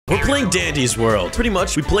playing Dandy's World. Pretty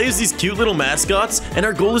much, we play as these cute little mascots, and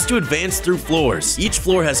our goal is to advance through floors. Each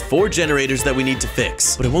floor has 4 generators that we need to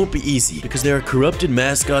fix, but it won't be easy because there are corrupted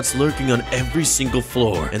mascots lurking on every single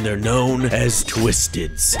floor, and they're known as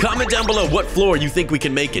Twisteds. Comment down below what floor you think we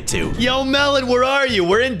can make it to. Yo, Melon, where are you?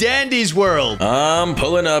 We're in Dandy's World. I'm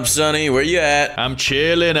pulling up, Sonny. Where you at? I'm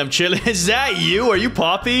chilling. Is that you? Are you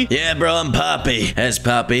Poppy? Yeah, bro, I'm Poppy. As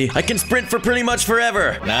Poppy, I can sprint for pretty much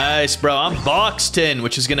forever. Nice, bro. I'm Boxton,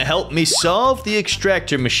 which is gonna help me solve the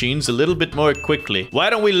extractor machines a little bit more quickly.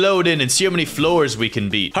 Why don't we load in and see how many floors we can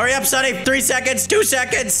beat? Hurry up, Sonny. 3 seconds, 2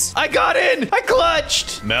 seconds. I got in. I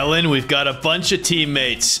clutched. Melon, we've got a bunch of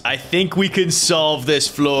teammates. I think we can solve this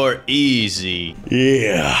floor easy.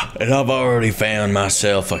 Yeah, and I've already found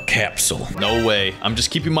myself a capsule. No way. I'm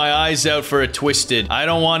just keeping my eyes out for a Twisted. I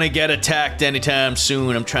don't want to get attacked anytime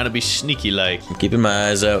soon. I'm trying to be sneaky like. I'm keeping my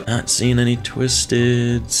eyes out. Not seeing any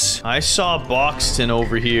Twisteds. I saw Boxton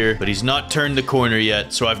over here, but he's not turned the corner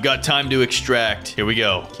yet, so I've got time to extract. Here we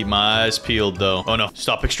go. Keep my eyes peeled, though. Oh, no.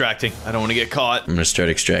 Stop extracting. I don't want to get caught. I'm gonna start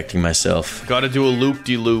extracting myself. Gotta do a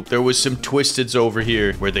loop-de-loop. There was some Twisteds over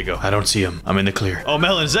here. Where'd they go? I don't see them. I'm in the clear. Oh,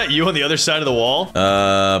 Melon, is that you on the other side of the wall?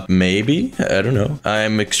 Maybe? I don't know.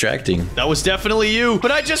 I'm extracting. That was definitely you,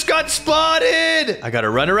 but I just got spotted! I gotta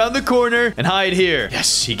run around the corner and hide here.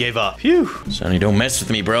 Yes, he gave up. Phew. Sonny, don't mess with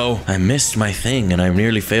me, bro. I missed my thing and I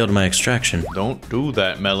nearly failed my extraction. Don't do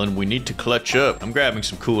that, Melon. We need to clutch up. I'm grabbing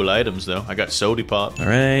some cool items, though. I got Sody Pop. All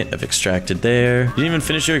right, I've extracted there. You didn't even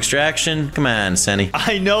finish your extraction? Come on, Sonny.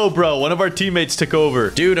 I know, bro. One of our teammates took over.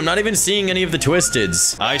 Dude, I'm not even seeing any of the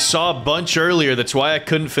Twisteds. I saw a bunch earlier. That's why I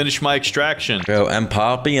couldn't finish my extraction. Bro, I'm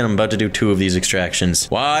Poppy and I'm about to do 2 of these extractions.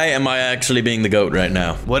 Why am I actually being the goat right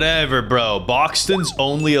now? Whatever, bro. Boxton's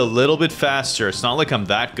only a little bit faster. It's not like I'm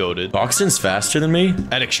that goated. Boxton's faster than me?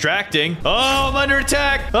 At extracting. Oh, I'm under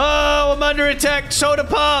attack. Oh, I'm under attack. Soda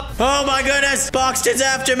Pop. Oh my goodness, Boxton's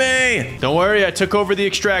after me. Don't worry, I took over the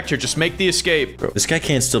extractor. Just make the escape. Bro, this guy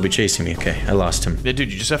can't still be chasing me. Okay, I lost him. Yeah,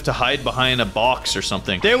 dude, you just have to hide behind a box or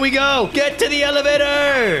something. There we go. Get to the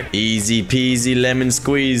elevator. Easy peasy lemon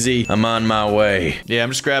squeezy. I'm on my way. Yeah, I'm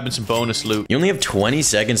just grabbing some bonus loot. You only have 20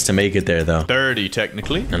 seconds to make it there, though. 30,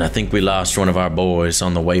 technically. And I think we lost one of our boys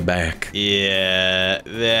on the way back. Yeah,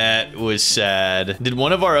 that was sad. Did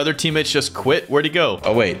one of our other teammates just quit? Where'd he go?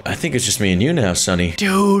 Oh, wait. I think it's just me and you now, Sonny.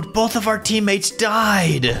 Dude, both of our teammates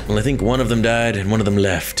died. Well, I think one of them died and one of them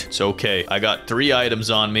left. It's okay. I got 3 items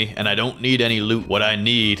on me, and I don't need any loot. What I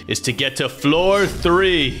need is to get to floor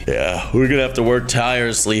 3. Yeah, we're gonna have to work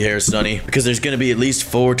tirelessly here, Sonny, because there's gonna be at least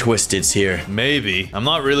 4 Twisteds here. Maybe. I'm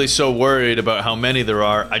not really so worried about how many there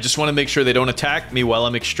are. I just want to make sure they don't attack me while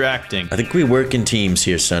I'm extracting. I think we work in teams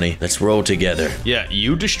here, Sonny. Let's roll together. Yeah,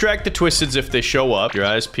 you distract the Twisteds if they show up, your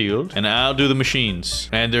eyes peeled, and I'll do the machines.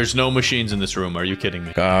 And there's no machines in this room. Are you kidding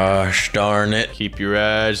me? Gosh darn it. Keep your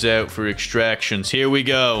eyes out for extractions. Here we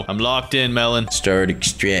go. I'm locked in, Melon. Start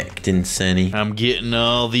extracting, Sonny. I'm getting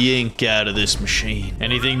all the ink out of this machine.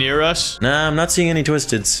 Anything near us? Nah, I'm not seeing any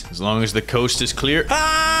Twisteds. As long as the coast is clear.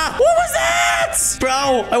 Ah! What was that?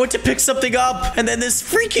 Bro, I went to pick something up, and then this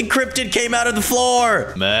freaking cryptid came out of the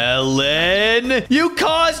floor. Melon, you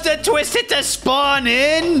caused a Twisted to spawn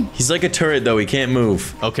in? He's like a turret, though. He can't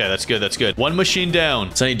move. Okay, that's good. That's good. One machine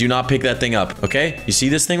down. Sonny, do not pick that thing up, okay? You see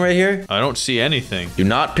this thing right here? I don't see anything. Do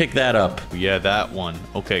not pick that up. Yeah, that one.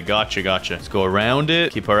 Okay, gotcha, gotcha. Let's go around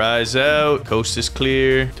it. Keep our eyes out. Coast is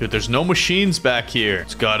clear. Dude, there's no machines back here.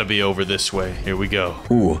 It's gotta be over this way. Here we go.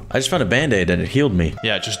 Ooh, I just found a band-aid and it healed me.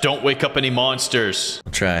 Yeah, just don't wake up any monsters.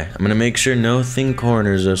 I'll try. I'm gonna make sure nothing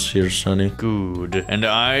corners us here, Sonny. Good. And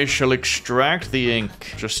I shall extract the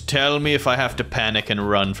ink. Just tell me if I have to panic and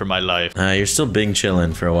run for my life. You're still big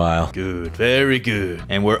chillin' for a while. Good. Very good.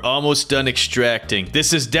 And we're almost done extracting.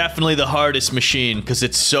 This is definitely the hardest machine because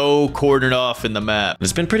it's so cornered off in the map.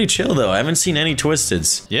 It's been pretty chill, though. I haven't seen any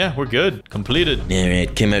Twisteds. Yeah, we're good. Completed.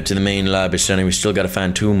 Alright, came out to the main lobby, Sonny. We still gotta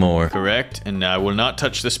find 2 more. Correct. And I will not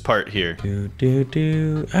touch this part here.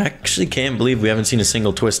 I actually can't believe we haven't seen a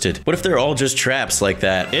single Twisted. What if they're all just traps like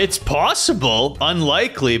that? It's possible.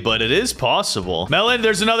 Unlikely, but it is possible. Melon,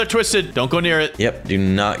 there's another Twisted. Don't go near it. Yep, do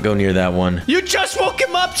not go near that one. You just woke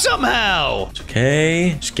him up somehow. It's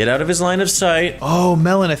okay. Just get out of his line of sight. Oh,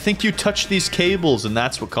 Melon, I think you touched these cables and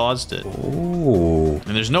that's what caused it. Ooh. go.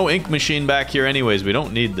 And there's no ink machine back here anyways. We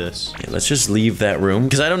don't need this. Okay, let's just leave that room,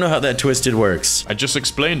 because I don't know how that twisted works. I just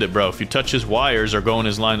explained it, bro. If you touch his wires or go in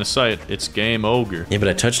his line of sight, it's game ogre. Yeah, but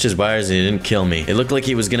I touched his wires and he didn't kill me. It looked like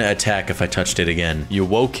he was gonna attack if I touched it again. You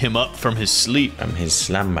woke him up from his sleep. From his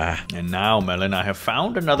slumber. And now, Melon, I have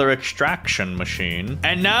found another extraction machine.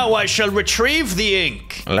 And now I shall retrieve the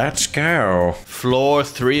ink. Let's go. Floor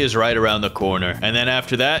 3 is right around the corner. And then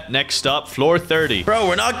after that, next stop, floor 30. Bro,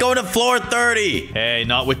 we're not going to floor 30. Hey,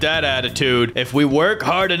 not with that attitude. If we work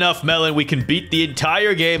hard enough, Melon, we can beat the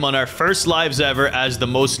entire game on our first lives ever as the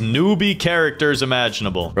most newbie characters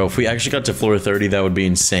imaginable. Bro, if we actually got to floor 30, that would be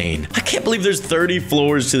insane. I can't believe there's 30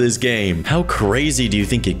 floors to this game. How crazy do you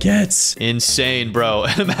think it gets? Insane, bro.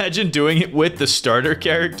 Imagine doing it with the starter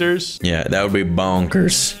characters. Yeah, that would be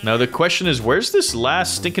bonkers. Now, the question is, where's this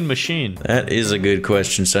last stinking machine? That is a good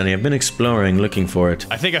question, Sonny. I've been exploring, looking for it.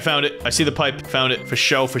 I think I found it. I see the pipe. Found it. For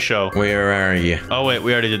show, for show. Where are you? Oh, wait.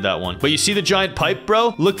 We already did that one. But you see the giant pipe,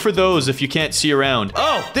 bro? Look for those if you can't see around.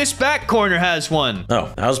 Oh, this back corner has one.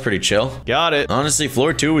 Oh, that was pretty chill. Got it. Honestly,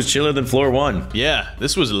 floor 2 was chiller than floor 1. Yeah,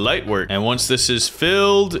 this was light work. And once this is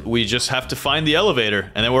filled, we just have to find the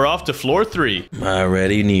elevator. And then we're off to floor 3.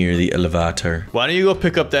 Already near the elevator. Why don't you go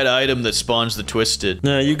pick up that item that spawns the twisted?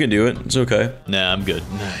 Nah, you can do it. It's okay. Nah, I'm good.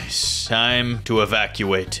 Nice. Time to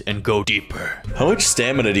evacuate and go deeper. How much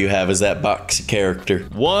stamina do you have as that box character?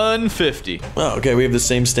 150. Oh, okay. We have the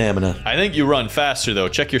same stamina. I think you run faster, though.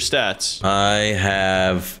 Check your stats. I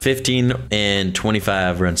have 15 and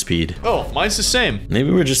 25 run speed. Oh, mine's the same.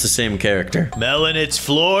 Maybe we're just the same character. Melon, it's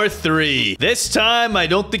floor 3. This time, I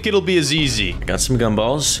don't think it'll be as easy. Got some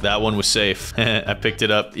gumballs. That one was safe. I picked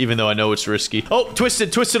it up, even though I know it's risky. Oh,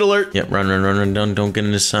 twisted alert. Yep, run. Don't get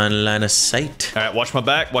in the sun line of sight. All right, watch my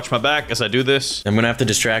back as I do this. I'm gonna have to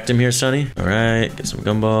distract him here, Sonny. All right, get some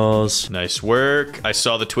gumballs. Nice work. I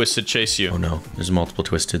saw the twisted chase you. Oh no, there's multiple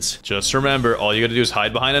twisteds. Just remember, all you gotta do is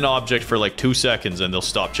hide behind an object for like 2 seconds and they'll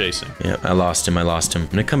stop chasing. Yep, I lost him. I'm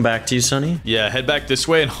gonna come back to you, Sonny. Yeah, head back this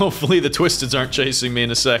way and hopefully the twisteds aren't chasing me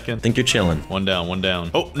in a second. I think you're chilling. One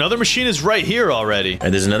down. Oh, another machine is right here already. All right,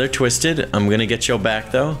 there's another twisted. I'm gonna get you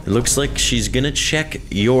back though. It looks like she's gonna check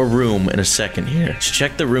your room in a second here. Just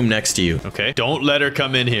check the room next to you. Okay, don't let her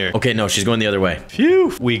come in here. Okay, no, she's going the other way.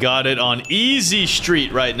 Phew, we got it on easy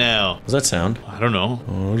street right now. What does that sound? I don't know.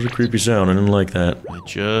 Oh, that was a creepy sound. I didn't like that. I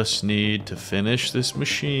just need to finish this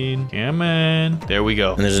machine. Come on. There we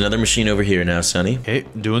go. And there's another machine over here now, Sonny. Okay,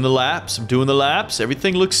 I'm doing the laps.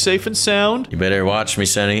 Everything looks safe and sound. You better watch me,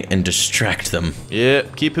 Sonny, and distract them. Yeah,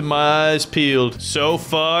 keeping my eyes peeled. So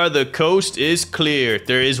far, the coast is clear.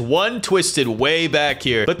 There is one twisted way back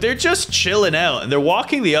here, but they're just chilling out, and they're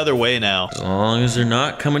walking the other way now. As long as they're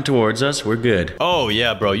not coming towards us, we're good. Oh,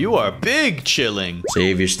 yeah, bro. You are big chilling.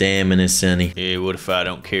 Save your stamina, Sonny. Yeah, what if I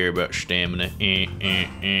don't care about stamina?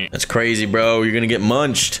 That's crazy, bro. You're gonna get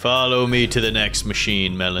munched. Follow me to the next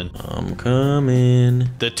machine, Melon. I'm coming.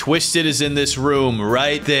 The twisted is in this room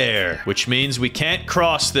right there, which means we can't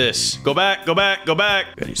cross this. Go back.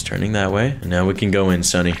 Good, he's turning that way. And now we can go in,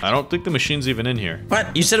 Sonny. I don't think the machine's even in here.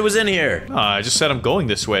 What? You said it was in here. No, I just said I'm going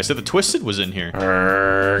this way. I said the twisted was in here.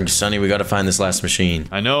 Sonny, we gotta find this last machine.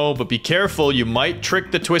 I know, but be careful. You might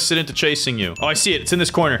trick the twisted into chasing you. Oh, I see it. It's in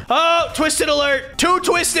this corner. Oh, twisted alert. 2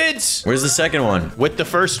 twisteds. Where's the second one? With the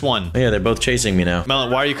first one. Oh, yeah, they're both chasing me now.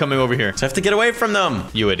 Melon, why are you coming over here? So I have to get away from them.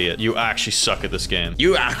 You idiot. You actually suck at this game.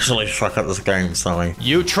 You actually suck at this game, Sonny.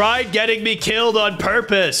 You tried getting me killed on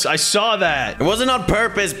purpose. I saw that. It wasn't on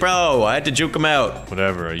purpose, bro. I had to juke him out.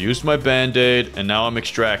 Whatever. I used my band-aid, and now I'm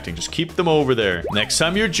extracting. Just keep them over there. Next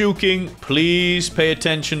time you're juking, please pay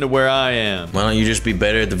attention to where I am. Why don't you just be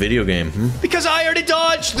better at the video game, Because I already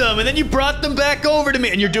dodged them, and then you brought them back over to me,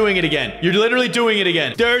 and you're doing it again. You're literally doing it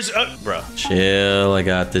again. There's a... Bro. Chill. I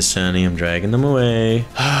got this, Sonny. I'm dragging them away.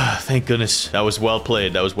 Thank goodness. That was well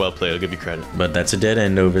played. I'll give you credit. But that's a dead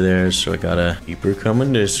end over there, so I gotta keep her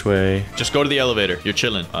coming this way. Just go to the elevator. You're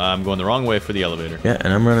chilling. I'm going the wrong way for the elevator. Yeah,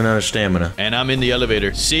 and I'm running out of stamina. And I'm in the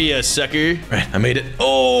elevator. See ya, sucker. Right, I made it.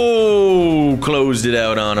 Oh, closed it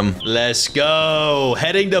out on him. Let's go.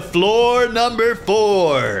 Heading to floor number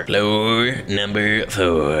 4. Floor number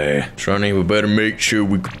 4. Sonny, we better make sure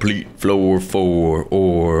we complete floor 4,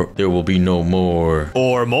 or there will be no more.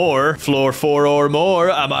 Or more. Floor 4 or more.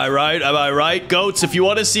 Am I right? Goats, if you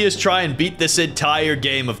want to see us try and beat this entire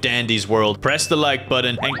game of Dandy's World, press the like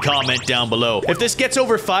button and comment down below. If this gets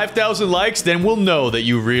over 5,000 likes, then we'll know that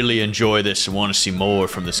you really enjoy this and want to see more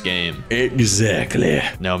from this game. Exactly.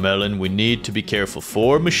 Now, Melon, we need to be careful.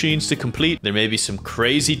 4 machines to complete. There may be some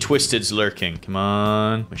crazy twisteds lurking. Come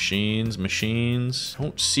on. Machines.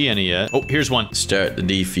 Don't see any yet. Oh, here's one. Start the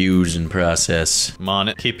defusing process. I'm on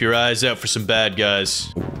it. Keep your eyes Heads out for some bad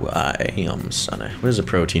guys. Ooh, I am Sonny. What does a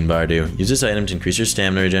protein bar do? Use this item to increase your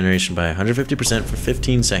stamina regeneration by 150% for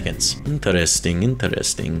 15 seconds. Interesting,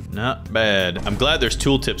 interesting. Not bad. I'm glad there's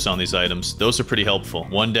tooltips on these items. Those are pretty helpful.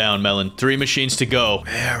 One down, Melon. 3 machines to go.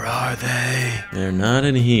 Where are they? They're not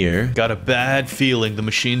in here. Got a bad feeling the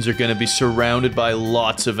machines are gonna be surrounded by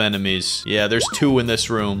lots of enemies. Yeah, there's 2 in this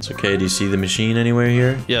room. It's okay. Do you see the machine anywhere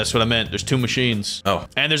here? Yeah, that's what I meant. There's 2 machines. Oh.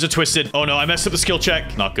 And there's a twisted. Oh no, I messed up the skill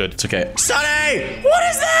check. Not good. It's okay. Sonny! What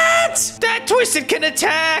is that? That twisted can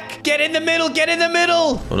attack! Get in the middle, get in the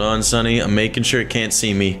middle! Hold on, Sonny. I'm making sure it can't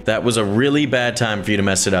see me. That was a really bad time for you to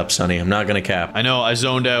mess it up, Sonny. I'm not gonna cap. I know, I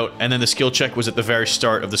zoned out, and then the skill check was at the very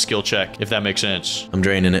start of the skill check, if that makes sense. I'm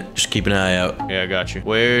draining it. Just keep an eye out. Yeah, I got you.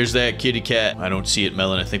 Where's that kitty cat? I don't see it,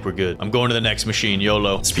 Melon. I think we're good. I'm going to the next machine,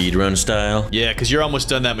 YOLO. Speedrun style. Yeah, because you're almost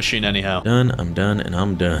done that machine anyhow. Done, I'm done, and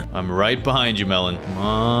I'm done. I'm right behind you, Melon. Come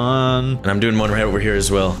on. And I'm doing one right over here as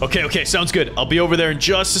well. Okay, sounds good. I'll be over there in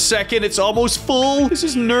just a second. It's almost full. This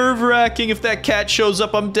is nerve-wracking. If that cat shows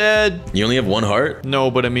up, I'm dead. You only have 1 heart?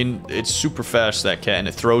 No, but I mean, it's super fast, that cat, and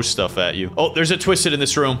it throws stuff at you. Oh, there's a twisted in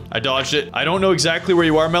this room. I dodged it. I don't know exactly where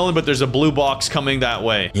you are, Melon, but there's a blue box coming that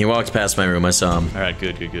way. He walked past my room. I saw him. All right,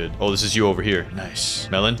 good. Oh, this is you over here. Nice.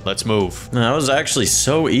 Melon, let's move. That was actually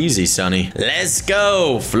so easy, Sonny. Let's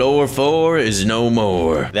go. Floor 4 is no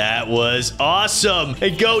more. That was awesome.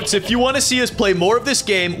 Hey, Goats, if you want to see us play more of this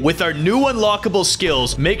game with our new unlockable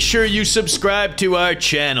skills, make sure you subscribe to our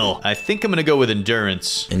channel. I think I'm going to go with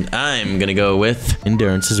endurance. And I'm gonna go with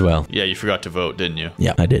endurance as well. Yeah, you forgot to vote, didn't you?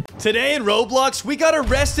 Yeah, I did. Today in Roblox, we got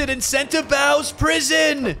arrested in Santa Bao's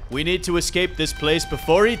prison. We need to escape this place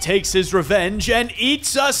before he takes his revenge and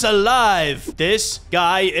eats us alive. This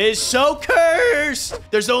guy is so cursed.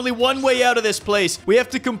 There's only one way out of this place. We have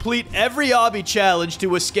to complete every obby challenge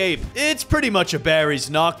to escape. It's pretty much a Barry's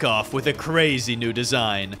knockoff with a crazy new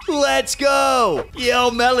design. Let's go.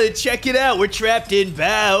 Yo, Melon, check it out. We're trapped in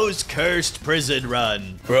Bao's cursed prison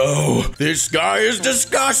run. Bro, this guy is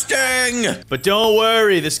disgusting. But don't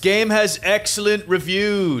worry, this game has excellent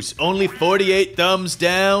reviews. Only 48 thumbs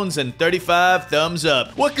downs and 35 thumbs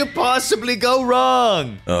up. What could possibly go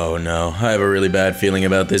wrong? Oh no, I have a really bad feeling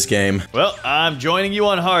about this game. Well, I'm joining you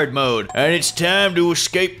on hard mode, and it's time to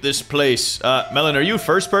escape this place. Melon, are you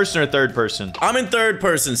first person or third person? I'm in third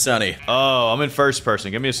person, Sonny. Oh, I'm in first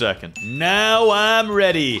person. Give me a second. Now I'm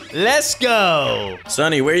ready. Let's go.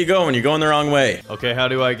 Sonny, where are you going? You're going the wrong way. Okay, how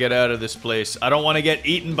do I get out of this place? I don't want to get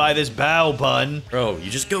eaten by this bow bun. Bro,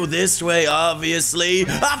 you just go this way, obviously.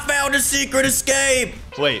 I found a secret escape.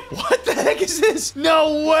 Wait, what the heck is this?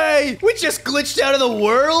 No way! We just glitched out of the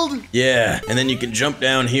world? Yeah, and then you can jump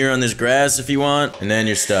down here on this grass if you want, and then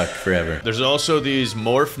you're stuck forever. There's also these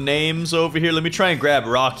morph names over here. Let me try and grab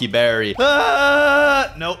Rocky Berry.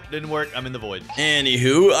 Ah! Nope, didn't work. I'm in the void.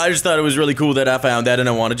 Anywho, I just thought it was really cool that I found that and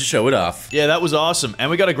I wanted to show it off. Yeah, that was awesome.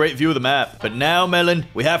 And we got a great view of the map. But now, Melon,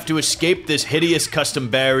 we have to escape this hideous custom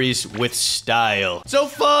berries with style. So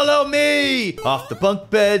follow me! Off the bunk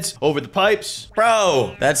beds, over the pipes.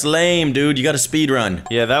 Bro, that's lame, dude. You got a speed run.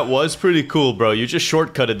 Yeah, that was pretty cool, bro. You just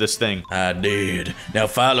shortcutted this thing. I did. Now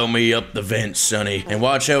follow me up the vents, Sonny, and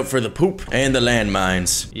watch out for the poop and the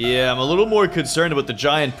landmines. Yeah, I'm a little more concerned about the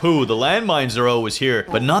giant poo. The landmines are always here,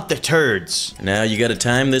 but not the turds. Now you gotta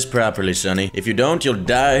time this properly, Sonny. If you don't, you'll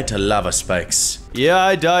die to lava spikes. Yeah,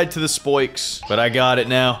 I died to the spoiks, but I got it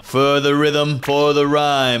now. For the rhythm, for the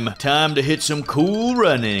rhyme. Time to hit some cool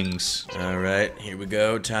runnings. All right, here we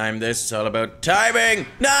go. Time this. It's all about timing.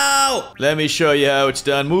 No! Let me show you how it's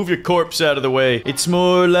done. Move your corpse out of the way. It's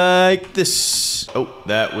more like this. Oh,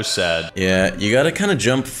 that was sad. Yeah, you gotta kind of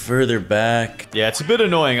jump further back. Yeah, it's a bit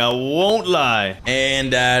annoying, I won't lie.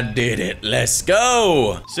 And I did it. Let's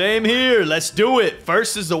go. Same here. Let's do it.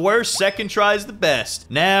 First is the worst, second try is the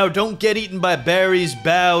best. Now, don't get eaten by Barry's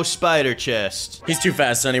bow spider chest. He's too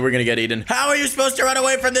fast, Sonny. We're gonna get eaten. How are you supposed to run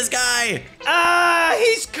away from this guy? Ah,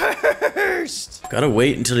 he's cursed. Gotta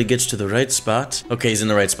wait until he gets to the right spot. Okay, he's in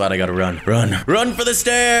the right spot. I gotta run. Run. Run for the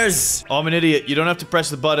stairs. Oh, I'm an idiot. You don't have to press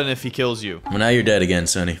the button if he kills you. Well, now you're dead again,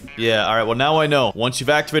 Sonny. Yeah, alright. Well, now I know. Once you've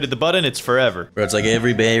activated the button, it's forever. Bro, it's like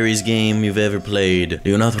every Barry's game you've ever played. Do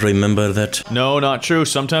you not remember that? No, not true.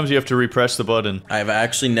 Sometimes you have to repress the button. I've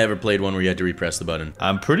actually never played one where you had to repress the button.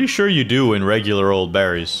 I'm pretty sure you do in regular old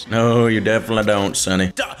Barry's. No, you definitely don't,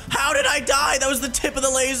 Sonny. How did I die? That was the tip of the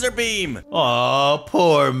laser beam. Aw,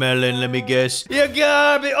 poor Melon, let me guess. You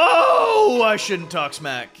got me. Oh! No! I shouldn't talk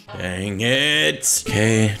smack. Dang it.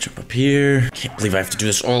 Okay, jump up here. Can't believe I have to do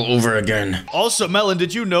this all over again. Also, Melon,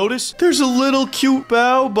 did you notice? There's a little cute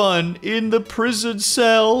bow bun in the prison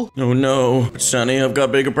cell. Oh no. Sonny, I've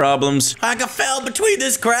got bigger problems. I got fell between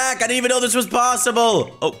this crack. I didn't even know this was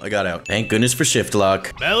possible. Oh, I got out. Thank goodness for shift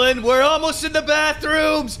lock. Melon, we're almost in the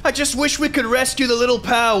bathrooms. I just wish we could rescue the little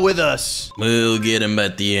pal with us. We'll get him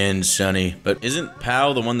at the end, Sonny. But isn't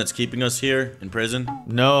Pow the one that's keeping us here in prison?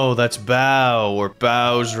 No, that's Bow or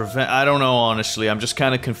Bow's Revenge. I don't know, honestly. I'm just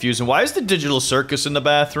kind of confused. And why is the digital circus in the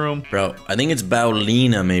bathroom? Bro, I think it's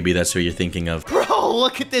Bowlina, maybe that's who you're thinking of. Bro,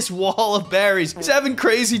 look at this wall of berries. He's having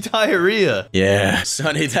crazy diarrhea. Yeah,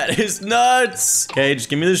 Sonny, that is nuts. Okay, just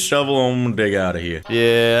give me this shovel and I'm gonna dig out of here.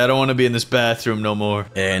 Yeah, I don't want to be in this bathroom no more.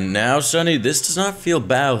 And now, Sonny, this does not feel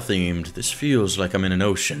bow themed. This feels like I'm in an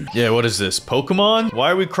ocean. Yeah, what is this? Pokemon?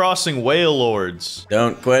 Why are we crossing whale lords?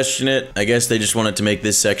 Don't question it. I guess they just wanted to make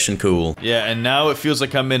this section cool. Yeah, and now it feels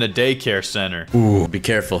like I'm in a daycare center. Ooh, be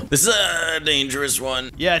careful. This is a dangerous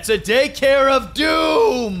one. Yeah, it's a daycare of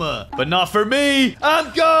doom! But not for me!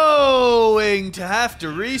 I'm going to have to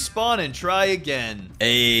respawn and try again.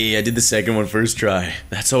 Hey, I did the second one first try.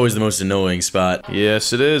 That's always the most annoying spot.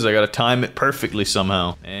 Yes, it is. I gotta time it perfectly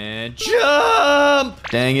somehow. And jump!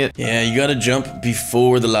 Dang it. Yeah, you gotta jump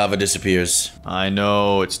before the lava disappears. I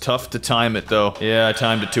know. It's tough to time it, though. Yeah, I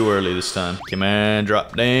timed it too early this time. Come on,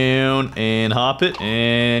 drop down and hop it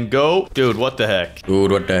and go. Dude, what the heck?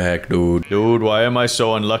 Dude, what the heck, dude? Dude, why am I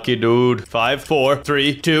so unlucky, dude? 5, 4,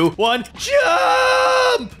 3, 2, 1,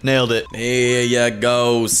 jump! Nailed it. Here you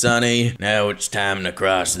go, Sonny. Now it's time to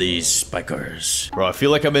cross these spikers. Bro, I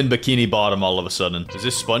feel like I'm in Bikini Bottom all of a sudden. Is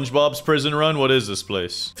this SpongeBob's prison run? What is this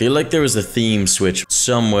place? Feel like there was a theme switch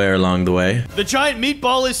somewhere along the way. The giant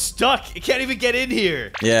meatball is stuck. It can't even get in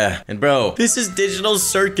here. Yeah, and bro, this is digital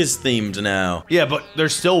circus themed now. Yeah, but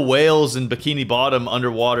there's still whales and Bikini Bottom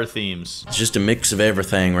underwater themes. It's just a mix of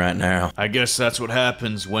everything right now. I guess that's what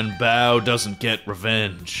happens when Bao doesn't get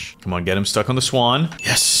revenge. Come on, get him stuck on the swan.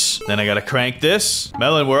 Yes. Then I gotta crank this.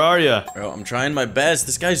 Melon, where are ya? Bro, I'm trying my best.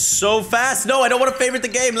 This guy's so fast. No, I don't want to favorite the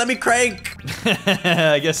game. Let me crank.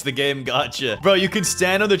 I guess the game got you. Bro, you can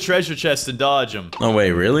stand on the treasure chest and dodge him. Oh,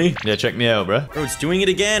 wait, really? Yeah, check me out, bro. Bro, it's doing it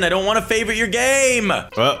again. I don't want to favorite your game.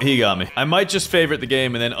 Well, he got me. I might just favorite the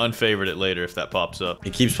game and then unfavorite it later if that pops up.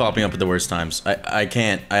 It keeps popping up at the worst times. I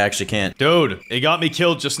can't. I actually can't. Dude, it got me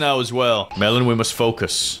killed just now as well. Melon, we must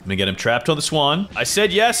focus. Let me get him trapped on the swan. I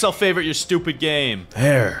said yes, I'll favorite your stupid game.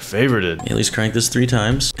 There, favorited. At least crank this 3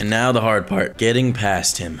 times. And now the hard part. Getting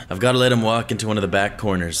past him. I've got to let him walk into one of the back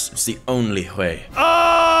corners. It's the only way. Oh,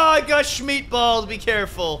 I got schmeatballed. Be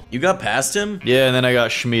careful. You got past him? Yeah, and then I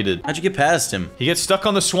got schmeated. How'd you get past him? He gets stuck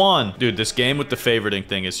on the swan. Dude, this game with the favoriting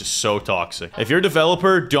thing is just so toxic. If you're a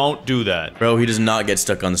developer, don't do that. Bro, he does not get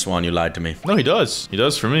stuck on the swan. You lied to me. No, he does. He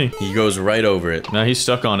does for me. He goes right over it. Now he's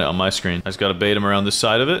stuck on it on my screen. I just gotta bait him around this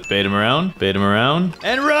side of it. Bait him around. Bait him around.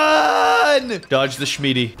 And run! Dodge the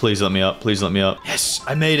schmeedy. Please let me up. Please let me up. Yes,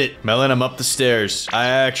 I made it. Melon, I'm up the stairs. I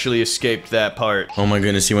actually escaped that part. Oh my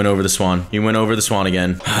goodness, he went over the swan. He went over the swan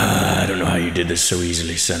again. I don't know how you did this so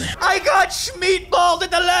easily, Sonny. I got schmeatballed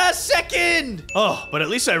at the last second! Oh, but at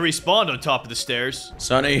least I respawned on top of the stairs.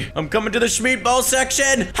 Sonny, I'm coming to the schmeatball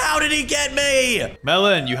section. How did he get me?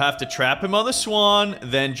 Melon, you have to trap him on the swan,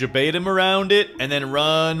 then jabait him around it, and then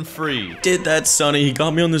run free. Did that, Sonny. He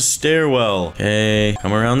got me on the stairwell. Okay,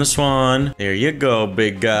 come around the swan. There you go,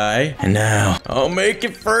 big guy. And now, I'll make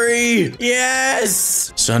it free.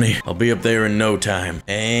 Yes! Sonny, I'll be up there in no time.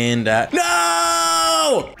 And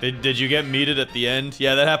no! Did you get meated at the end?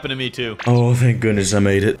 Yeah, that happened to me too. Oh, thank goodness I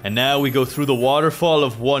made it. And now we go through the waterfall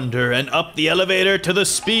of wonder and up the elevator to the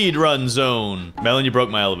speed run zone. Melon, you broke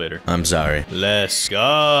my elevator. I'm sorry. Let's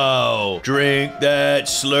go. Drink that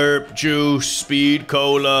slurp juice speed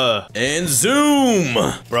cola. And zoom!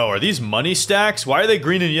 Bro, are these money stacks? Why are they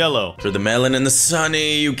green and yellow? For the Melon and the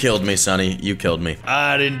Sonny. You killed me, Sonny. You killed me.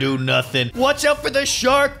 I didn't do nothing. Watch out for the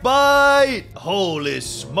shark bite. Holy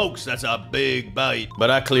smokes, that's a big bite. But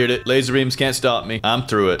I cleared it. Laser beams can't stop me. I'm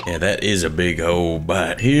through it. Yeah, that is a big old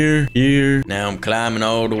bite. Here. Now I'm climbing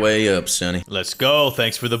all the way up, Sonny. Let's go.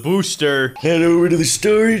 Thanks for the booster. Head over to the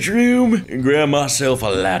storage room and grab myself a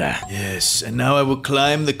ladder. Yes, and now I will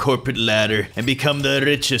climb the corporate ladder and become the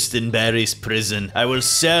richest in Barry's prison. I will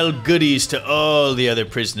sell goodies to all the other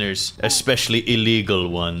prisoners, especially illegal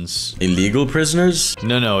ones. Illegal prisoners?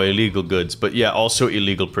 No, illegal goods, but yeah, also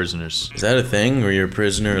illegal prisoners. Is that a thing where you're a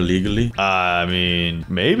prisoner illegally? I mean,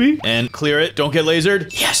 maybe. And clear it. Don't get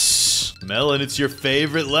lasered. Yes! Melon, it's your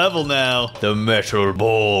favorite level now. The metal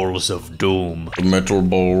balls of doom. The metal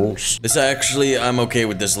balls. This actually, I'm okay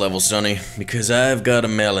with this level, Sonny, because I've got a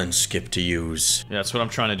melon skip to use. Yeah, that's what I'm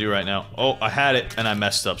trying to do right now. Oh, I had it, and I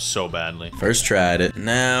messed up so badly. First tried it.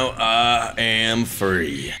 Now I am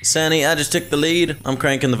free. Sonny, I just took the lead. I'm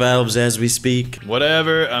cranking the valves as we speak.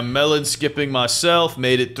 Whatever, I'm melon skipping myself.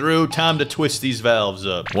 Made it through. Time to twist these valves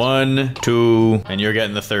up. 1, 2, and you're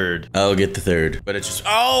getting the third. I'll get the third. But it's just,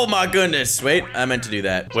 oh my goodness. Wait, I meant to do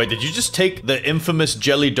that. Wait, did you just take the infamous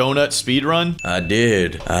jelly donut speedrun? I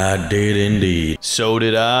did. I did indeed. So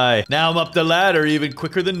did I. Now I'm up the ladder even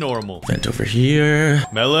quicker than normal. Vent over here.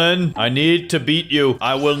 Melon, I need to beat you.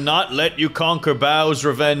 I will not let you conquer Bao's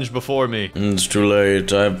revenge before me. It's too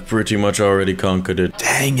late. I've pretty much already conquered it.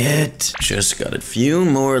 Dang it. Just got a few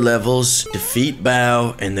more levels, defeat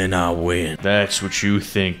Bao, and then I'll win. That's what you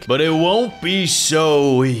think. But it won't be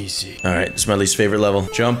so easy. Alright, it's my least favorite level.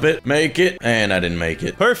 Jump it, make it, and I didn't make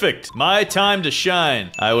it. Perfect. My time to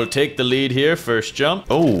shine. I will take the lead here. First jump.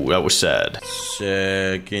 Oh, that was sad.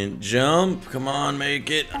 Second jump. Come on, make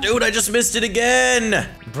it. Dude, I just missed it again.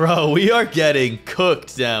 Bro, we are getting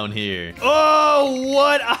cooked down here. Oh,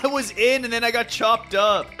 what? I was in and then I got chopped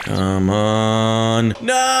up. Come on.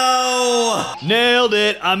 No! Nailed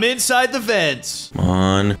it. I'm inside the vents. Come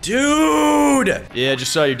on. Dude! Yeah,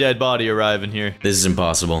 just saw your dead body arriving here. This is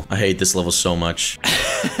impossible. I hate this level so much.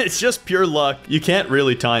 It's just pure luck. You can't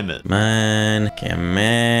really time it. Come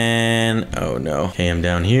on. Oh no. Okay, I'm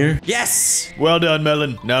down here. Yes! Well done,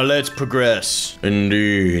 Melon. Now let's progress.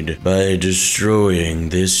 Indeed. By destroying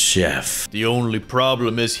this chef. The only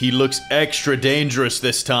problem is he looks extra dangerous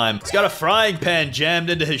this time. He's got a frying pan jammed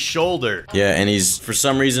into his shoulder. Yeah, and he's for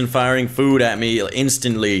some reason firing food at me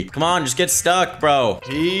instantly. Come on, just get stuck, bro.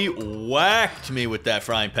 He whacked me with that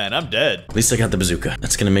frying pan. I'm dead. At least I got the bazooka.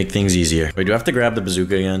 That's gonna make things easier. Wait, do I have to grab the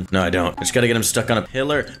bazooka again? No, I don't. I just gotta get him stuck on a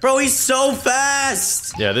pillar. Bro, he's so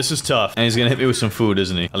fast! Yeah, this is tough. And he's gonna hit me with some food,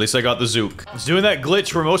 isn't he? At least I got the zook. I was doing that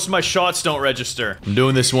glitch where most of my shots don't register. I'm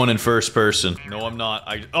doing this one in first person. No, I'm not.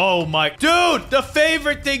 Oh my... Dude! The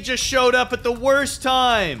favorite thing just showed up at the worst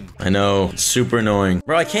time! I know. It's super annoying.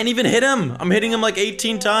 Bro, I can't even hit him! I'm hitting him like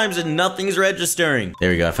 18 times and nothing's registering. There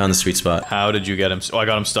we go. I found the sweet spot. How did you get him? Oh, I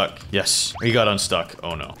got him stuck. Yes. He got unstuck.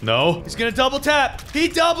 Oh no. No! He's gonna double tap! He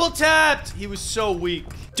double tapped! He was so weak.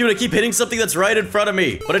 Dude, I keep hitting something that's right in front of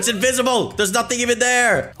me, but it's invisible. There's nothing even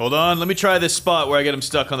there. Hold on, let me try this spot where I get him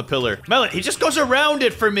stuck on the pillar. Melon, he just goes around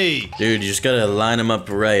it for me. Dude, you just gotta line him up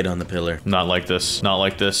right on the pillar. Not like this. Not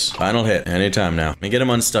like this. Final hit. Anytime now. Let me get him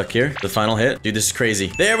unstuck here. The final hit. Dude, this is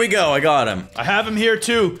crazy. There we go. I got him. I have him here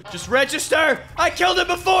too. Just register. I killed him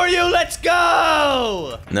before you. Let's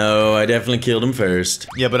go. No, I definitely killed him first.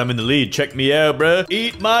 Yeah, but I'm in the lead. Check me out, bruh.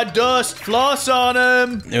 Eat my dust. Floss on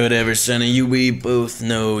him. Whatever, Sonny. We both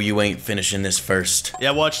know you ain't finishing this first.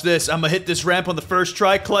 Yeah, watch this. I'm gonna hit this ramp on the first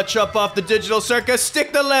try, clutch up off the digital circus,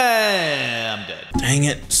 stick the land. I'm dead. Dang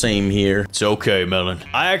it. Same here. It's okay, Melon.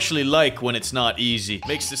 I actually like when it's not easy.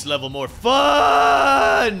 Makes this level more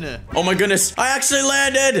fun. Oh my goodness. I actually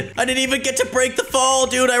landed. I didn't even get to break the fall,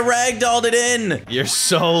 dude. I ragdolled it in. You're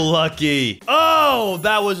so lucky. Oh,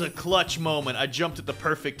 that was a clutch moment. I jumped at the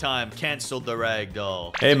perfect time. Canceled the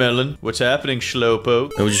ragdoll. Hey, Melon. What's happening,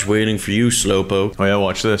 Slowpoke? I was just waiting for you, Slowpoke. Oh yeah,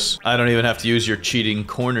 watch this. I don't even have to use your cheating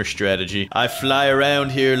corner strategy. I fly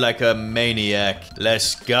around here like a maniac.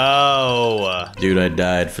 Let's go. Dude, I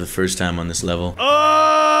died for the first time on this level.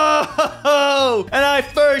 Oh! And I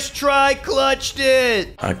first try clutched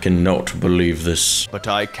it. I cannot believe this. But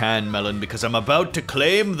I can, Melon, because I'm about to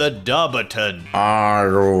claim the Dobberton.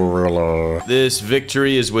 This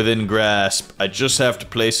victory is within grasp. I just have to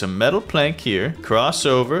place a metal plank here, cross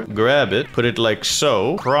over, grab it, put it like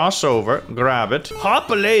so, cross over, grab it, hop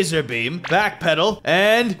a laser beam, backpedal,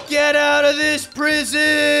 and get out of this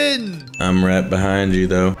prison! I'm right behind you,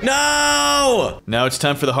 though. No! Now it's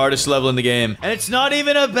time for the hardest level in the game. And it's not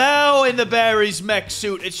even a Bao in the Barry's mech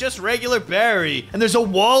suit. It's just regular Barry. And there's a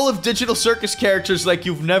wall of digital circus characters like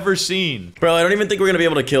you've never seen. Bro, I don't even think we're gonna be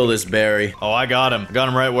able to kill this Barry. Oh, I got him. Got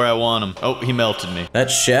him right where I want him. Oh, he melted me.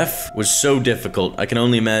 That chef was so difficult. I can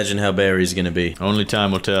only imagine how Barry's gonna be. Only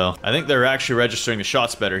time will tell. I think they're actually registering the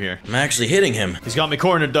shots better here. I'm actually hitting him. He's got me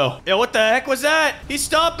cornered, though. Yo, what the heck was that? He's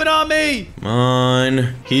stomping on me. Come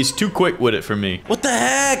on. He's too quick with it for me. What the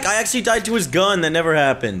heck? I actually died to his gun. That never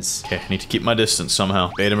happens. Okay, I need to keep my distance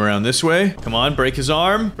somehow. Bait him around this way. Come on, break his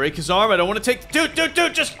arm. Break his arm. I don't want to take... Dude,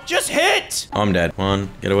 just hit. Oh, I'm dead. Come on,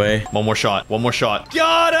 get away. One more shot. One more shot.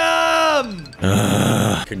 Got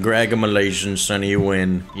him! Congratulations, Sonny, you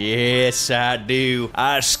win. Yes, I do.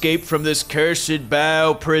 I escaped from this cursed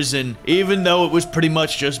bow prison, even though it was pretty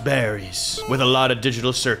much just berries, with a lot of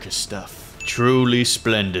digital circus stuff. Truly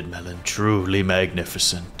splendid, Melon. Truly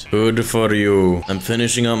magnificent. Good for you. I'm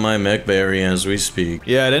finishing up my mech berry as we speak.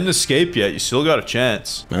 Yeah, I didn't escape yet. You still got a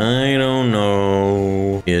chance. I don't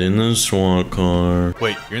know. Get in the SWAT car.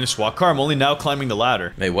 Wait, you're in the SWAT car? I'm only now climbing the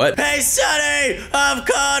ladder. Hey, what? Hey, Sonny! I'm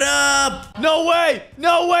caught up! No way!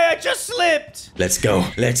 No way! I just slipped! Let's go.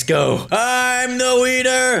 Let's go. I'm the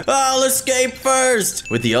leader. I'll escape first.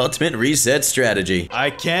 With the ultimate reset strategy. I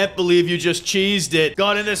can't believe you just cheesed it.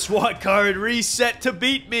 Got in the SWAT car and reset to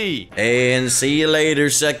beat me. And see you later,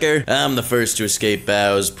 sucker. I'm the first to escape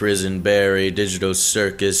Bow's prison, berry, digital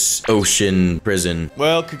circus, ocean prison.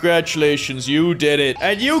 Well, congratulations. You did it.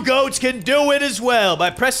 And you goats can do it as well by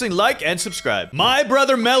pressing like and subscribe. My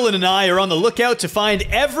brother Melon and I are on the lookout to find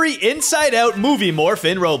every inside-out movie morph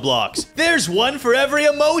in Roblox. There's one for every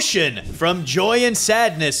emotion, from joy and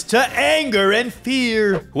sadness to anger and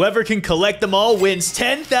fear. Whoever can collect them all wins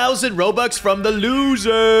 10,000 Robux from the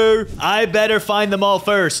loser. I better find them all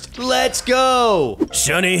first. Let's go.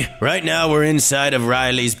 Sonny, right now we're inside of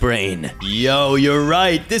Riley's brain. Yo, you're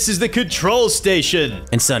right. This is the control station.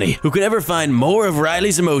 And Sonny, who can ever find more of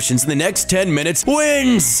Riley's emotions in the next 10 minutes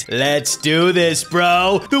wins. Let's do this,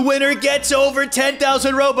 bro. The winner gets over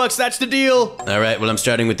 10,000 Robux. That's the deal. All right, well, I'm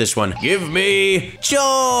starting with this one. Give me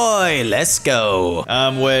joy. Let's go.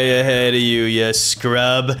 I'm way ahead of you, you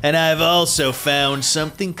scrub. And I've also found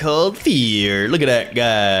something called fear. Look at that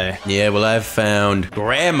guy. Yeah, well, I've found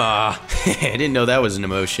grandma. I didn't know that was an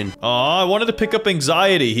emotion. Aw, I wanted to pick up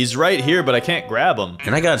anxiety. He's right here, but I can't grab him.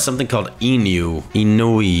 And I got something called Inu.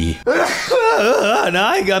 Inui. And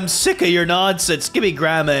I'm sick of your nonsense. Give me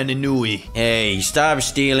grandma and Inui. Hey, stop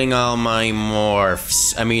stealing all my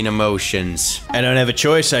morphs. I mean, emotions. I don't have a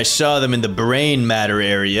choice. I saw them in the brain matter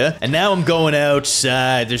area. And now I'm going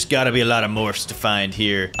outside. There's gotta be a lot of morphs to find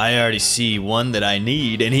here. I already see one that I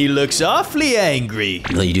need, and he looks awfully angry.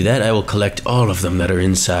 Will you do that? I will collect all of them that are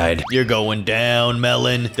inside. You're going down,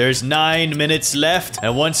 Melon. There's 9 minutes left,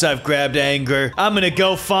 and once I've grabbed anger, I'm gonna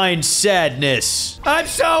go find sadness. I'm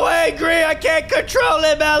so angry, I can't control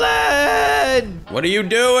it, Melon! What are you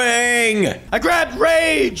doing? I grabbed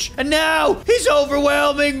rage, and now he's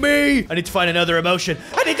overwhelming me. I need to find another emotion.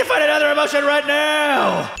 I need to find another emotion right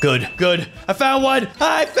now. Good, good. I found one.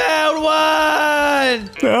 I found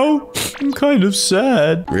one. Now, I'm kind of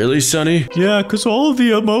sad. Really, Sonny? Yeah, because all of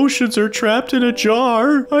the emotions are trapped in a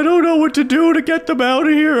jar. I don't know what to do to get them out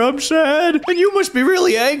of here. I'm sad. And you must be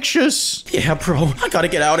really anxious. Yeah, bro. I gotta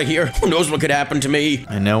get out of here. Who knows what could happen to me?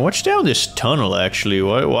 And now watch down this tunnel, actually.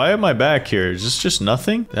 Why am I back here? Is this just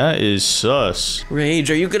nothing? That is sus.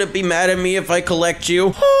 Rage, are you gonna be mad at me if I collect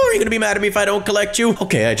you? Oh, are you gonna be mad at me if I don't collect you?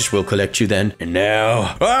 Okay, I just will collect you then. And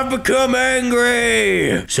now, I've become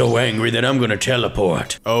angry. So angry that I'm gonna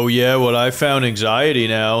teleport. Oh yeah, well I found anxiety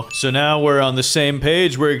now. So now we're on the same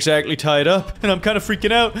page. We're exactly tied up. And I'm kind of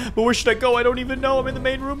freaking out. But where should I go? I don't even know. I'm in the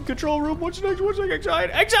main room, control room. What's next? What's next?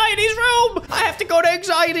 Anxiety's room! I have to go to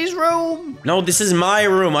anxiety's room. No, this is my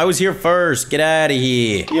room. I was here first. Get out of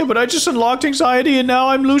here. Yeah, but I just unlocked anxiety and now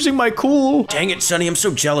I'm losing my cool. Dang it, Sonny. I'm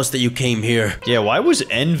so jealous that you came here. Yeah, why was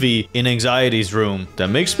envy in anxiety's room? That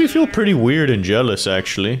makes me feel pretty weird and jealous,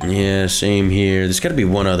 actually. Yeah, same here. There's gotta be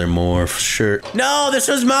one other more for sure. No, this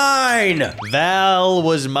was mine! Val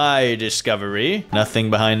was my discovery. Nothing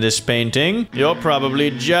behind this painting. You're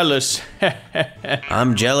probably jealous.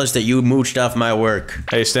 I'm jealous that you mooched off my work.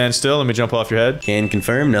 Hey, stand still. Let me jump off your head. Can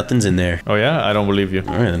confirm nothing's in there. Oh yeah? I don't believe you.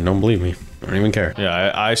 All right, then don't believe me. I don't even care.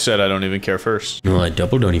 Yeah, I said I don't even care first. No, I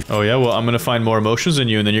double don't even. Oh yeah, well I'm gonna find more emotions in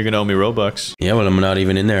you and then you're gonna owe me Robux. Yeah, well I'm not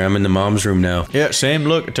even in there. I'm in the mom's room now. Yeah, same.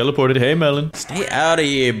 Look, I teleported. Hey, Melon. Stay out of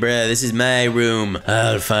here, bruh. This is my room.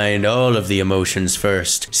 I'll find all of the emotions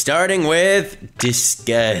first. Starting with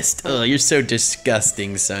disgust. Oh, you're so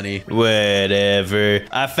disgusting, Sonny. Whatever.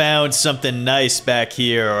 I found something nice back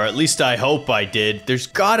here, or at least I hope I did. There's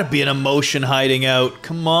gotta be an emotion hiding out.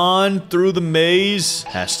 Come on, through the maze.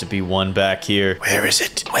 Has to be one back here. Where is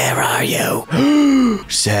it? Where are you?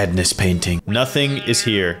 Sadness painting. Nothing is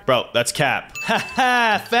here. Bro, that's Cap.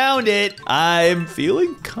 Haha, found it. I'm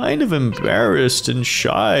feeling kind of embarrassed and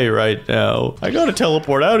shy right now. I gotta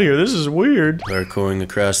teleport out of here. This is weird. Parkouring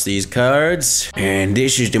across these cards. And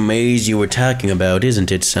this is the maze you were talking about,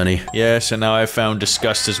 isn't it, Sonny? Yes, and now I found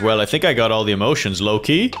disgust as well. I think I got all the emotions,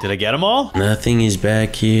 low-key. Did I get them all? Nothing is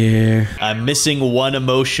back here. I'm missing one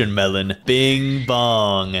emotion, Melon. Bing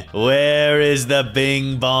bong. Where is the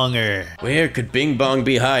Bing Bonger? Where could Bing Bong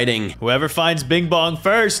be hiding? Whoever finds Bing Bong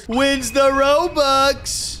first wins the Robux.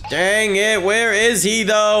 Robux. Dang it, where is he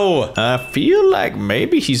though? I feel like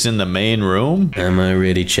maybe he's in the main room. Am I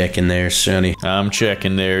really checking there, Sonny? I'm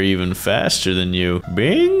checking there even faster than you.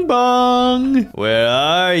 Bing bong. Where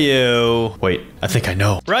are you? Wait, I think I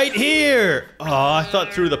know. Right here. Oh, I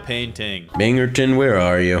thought through the painting. Bingerton, where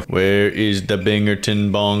are you? Where is the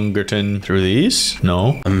Bingerton Bongerton? Through these?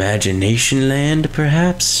 No. Imagination Land,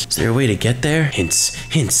 perhaps? Is there a way to get there? Hints.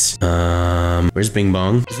 Where's Bing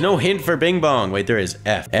Bong? There's no hint for Bing Bong. Wait, there is.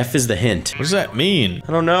 F. F is the hint. What does that mean?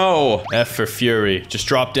 I don't know. F for Fury. Just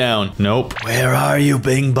drop down. Nope. Where are you,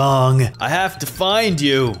 Bing Bong? I have to find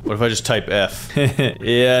you. What if I just type F?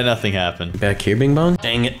 Yeah, nothing happened. Back here, Bing Bong?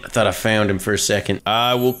 Dang it. I thought I found him for a second.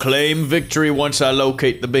 I will claim victory once I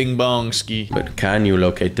locate the Bing Bong ski. But can you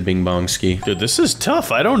locate the Bing Bong ski? Dude, this is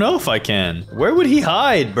tough. I don't know if I can. Where would he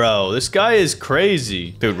hide, bro? This guy is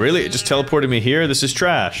crazy. Dude, really? It just teleported me here? This is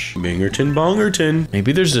trash. Bingerton Bongerton.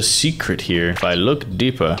 Maybe there's a secret here if I look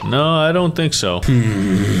deeper. No, I don't think so.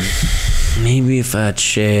 Maybe if I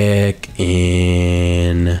check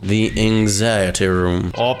in the anxiety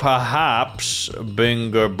room. Or perhaps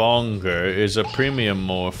Binger Bonger is a premium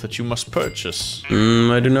morph that you must purchase.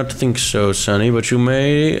 I do not think so, Sonny, but you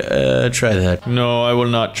may try that. No, I will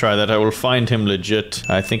not try that. I will find him legit.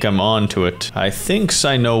 I think I'm on to it. I thinks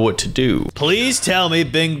I know what to do. Please tell me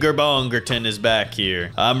Binger Bongerton is back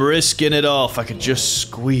here. I'm risking it all if I could just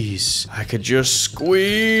squeeze. I could just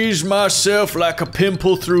squeeze myself like a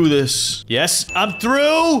pimple through this. Yes, I'm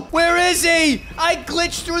through. Where is he? I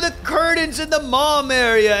glitched through the curtains in the mom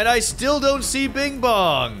area and I still don't see Bing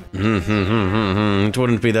Bong. It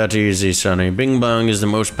wouldn't be that easy, Sonny. Bing Bong is the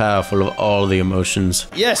most powerful of all the emotions.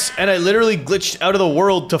 Yes, and I literally glitched out of the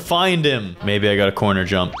world to find him. Maybe I got a corner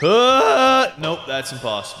jump. Nope, that's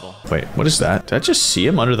impossible. Wait, what is that? Did I just see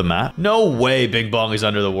him under the map? No way Bing Bong is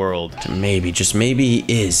under the world. Maybe, just maybe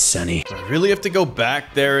he is, Sonny. Do I really have to go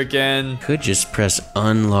back there again? Could just press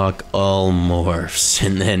unlock all morphs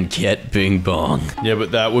and then get Bing Bong. Yeah,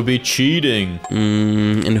 but that would be cheating.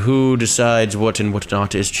 And who decides what and what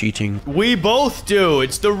not is cheating? We both do.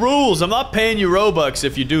 It's the rules. I'm not paying you Robux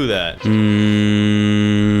if you do that.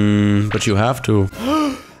 But you have to.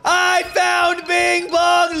 I found Bing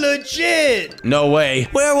Bong legit. No way.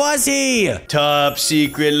 Where was he? Top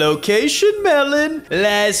secret location, Melon.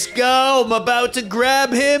 Let's go. I'm about to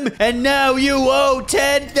grab him, and now you owe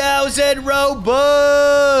 10,000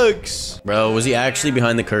 Robux. Bro, was he actually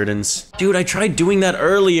behind the curtains? Dude, I tried doing that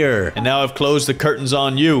earlier. And now I've closed the curtains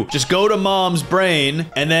on you. Just go to mom's brain,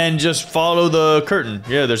 and then just follow the curtain.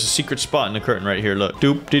 Yeah, there's a secret spot in the curtain right here. Look.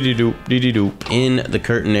 Doop, dee doop, dee doop. In the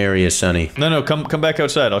curtain area, Sonny. No, come back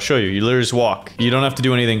outside. I'll show you. You literally just walk. You don't have to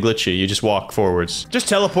do anything glitchy. You just walk forwards. Just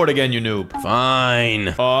teleport again, you noob.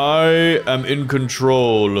 Fine. I am in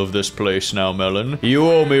control of this place now, Melon. You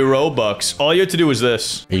owe me Robux. All you have to do is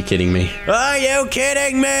this. Are you kidding me? Are you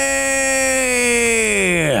kidding me?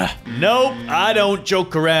 Nope, I don't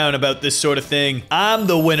joke around about this sort of thing. I'm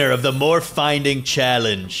the winner of the Morph Finding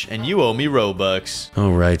Challenge, and you owe me Robux.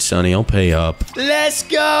 All right, Sonny, I'll pay up. Let's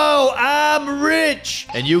go! I'm rich!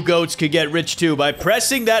 And you goats could get rich too by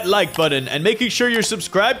pressing that like button and making sure you're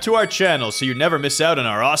subscribed to our channel so you never miss out on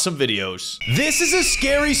our awesome videos. This is a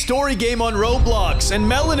scary story game on Roblox, and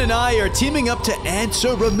Melon and I are teaming up to answer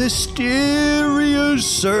a mysterious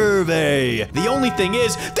survey. The only thing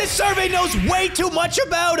is, this survey knows way too much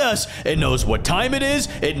about us. It knows what time it is,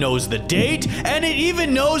 it knows the date, and it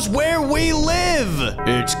even knows where we live.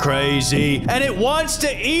 It's crazy, and it wants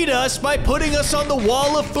to eat us by putting us on the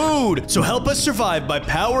wall of food. So help us survive by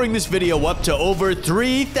powering this video up to over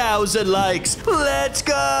 3,000 likes. Let's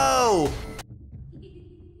go!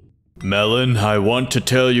 Melon, I want to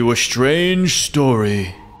tell you a strange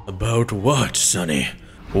story. About what, Sonny?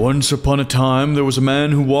 Once upon a time, there was a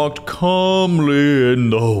man who walked calmly in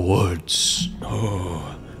the woods.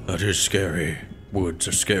 Oh, that is scary. Woods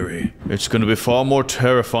are scary. It's gonna be far more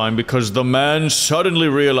terrifying because the man suddenly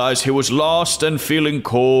realized he was lost and feeling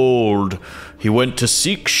cold. He went to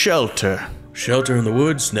seek shelter. Shelter in the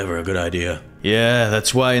woods? Never a good idea. Yeah,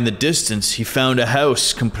 that's why in the distance he found a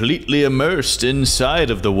house completely immersed inside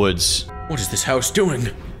of the woods. What is this house doing?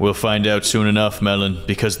 We'll find out soon enough, Melon,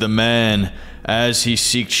 because the man, as he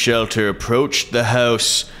seeked shelter, approached the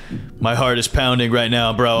house. My heart is pounding right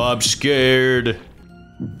now, bro. I'm scared.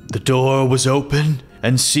 The door was open,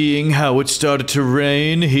 and seeing how it started to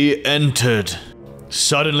rain, he entered.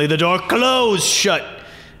 Suddenly, the door closed shut,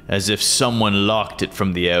 as if someone locked it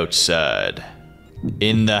from the outside.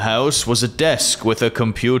 In the house was a desk with a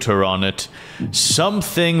computer on it.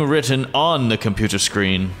 Something written on the computer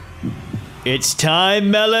screen. It's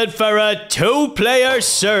time, Melon, for a 2-player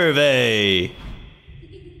survey.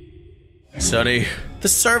 Sonny, the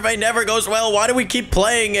survey never goes well. Why do we keep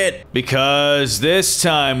playing it? Because this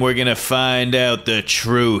time we're gonna find out the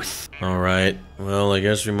truth. All right. Well, I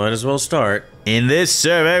guess we might as well start. In this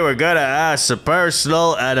survey, we're gonna ask some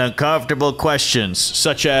personal and uncomfortable questions,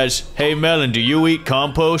 such as, hey Melon, do you eat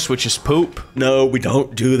compost, which is poop? No, we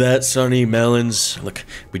don't do that, Sonny. Melons. Look,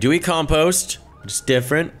 we do eat compost. It's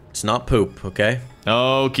different. It's not poop, okay?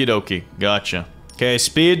 Okie dokie. Gotcha. Okay,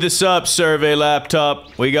 speed this up, survey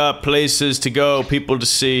laptop. We got places to go, people to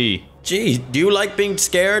see. Gee, do you like being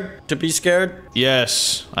scared? To be scared?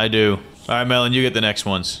 Yes, I do. Alright, Melon, you get the next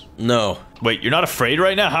ones. No. Wait, you're not afraid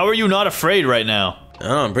right now? How are you not afraid right now?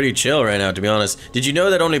 Oh, I'm pretty chill right now, to be honest. Did you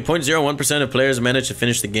know that only 0.01% of players manage to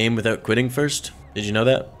finish the game without quitting first? Did you know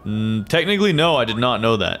that? Technically, no, I did not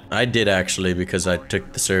know that. I did actually, because I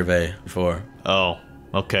took the survey before. Oh,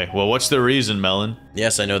 okay. Well, what's the reason, Melon?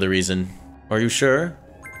 Yes, I know the reason. Are you sure?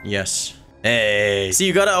 Yes. Hey. See,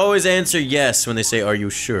 you gotta always answer yes when they say, are you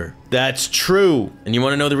sure? That's true. And you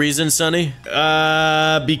wanna know the reason, Sonny?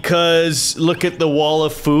 Because look at the wall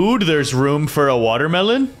of food. There's room for a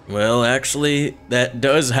watermelon. Well, actually, that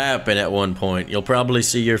does happen at one point. You'll probably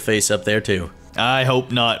see your face up there, too. I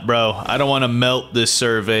hope not, bro. I don't want to melt this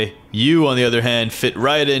survey. You, on the other hand, fit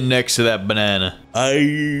right in next to that banana.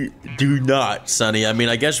 I do not, Sonny. I mean,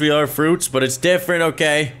 I guess we are fruits, but it's different,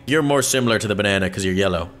 okay? You're more similar to the banana because you're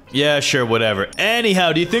yellow. Yeah, sure, whatever.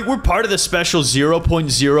 Anyhow, do you think we're part of the special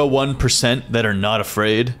 0.01% that are not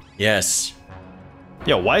afraid? Yes.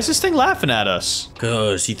 Yeah, why is this thing laughing at us?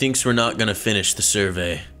 Because he thinks we're not gonna finish the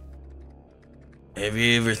survey. Have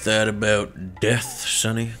you ever thought about death,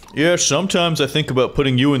 Sonny? Yeah, sometimes I think about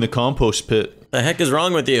putting you in the compost pit. The heck is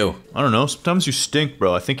wrong with you? I don't know, sometimes you stink,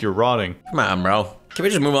 bro. I think you're rotting. Come on, bro. Can we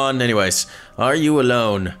just move on? Anyways, are you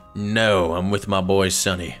alone? No, I'm with my boy,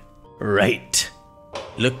 Sonny. Right.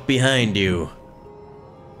 Look behind you.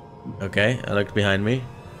 Okay, I looked behind me.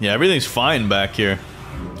 Yeah, everything's fine back here.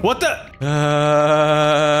 What the?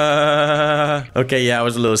 Okay, yeah, I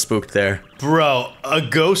was a little spooked there. Bro, a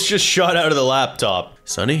ghost just shot out of the laptop.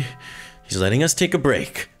 Sonny, he's letting us take a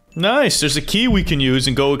break. Nice, there's a key we can use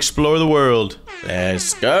and go explore the world.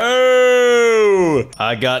 Let's go!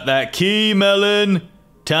 I got that key, Melon.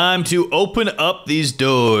 Time to open up these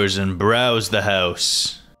doors and browse the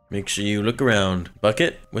house. Make sure you look around.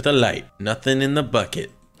 Bucket with a light. Nothing in the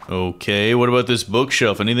bucket. Okay, what about this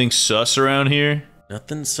bookshelf? Anything sus around here?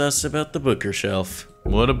 Nothing sus about the booker shelf.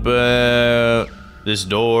 What about this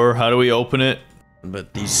door? How do we open it?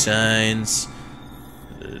 But these signs...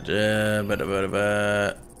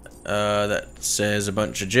 that says a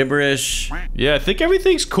bunch of gibberish. Yeah, I think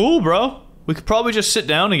everything's cool, bro. We could probably just sit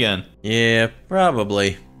down again. Yeah,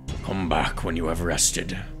 probably. Come back when you have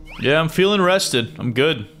rested. Yeah, I'm feeling rested. I'm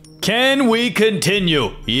good. Can we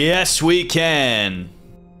continue? Yes, we can.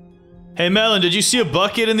 Hey, Melon, did you see a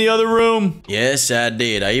bucket in the other room? Yes, I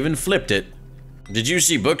did. I even flipped it. Did you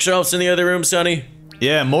see bookshelves in the other room, Sonny?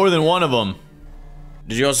 Yeah, more than one of them.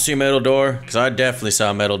 Did you also see a metal door? Because I definitely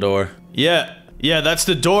saw a metal door. Yeah, that's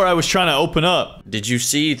the door I was trying to open up. Did you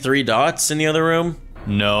see 3 dots in the other room?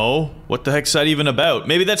 No. What the heck's that even about?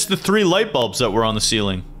 Maybe that's the 3 light bulbs that were on the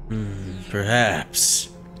ceiling. Perhaps.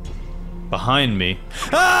 Behind me.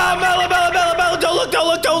 Ah, Melon,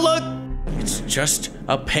 don't look! It's just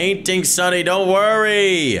a painting, Sonny, don't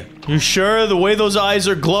worry! You sure? The way those eyes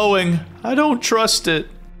are glowing, I don't trust it.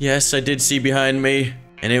 Yes, I did see behind me.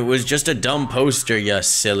 And it was just a dumb poster, you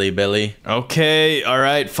silly Billy. Okay,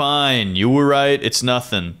 alright, fine. You were right, it's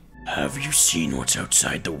nothing. Have you seen what's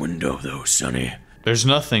outside the window, though, Sonny? There's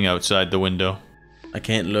nothing outside the window. I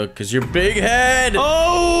can't look because your big head!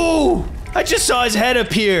 Oh! I just saw his head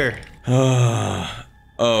appear.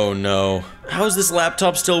 Oh no. How is this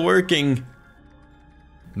laptop still working?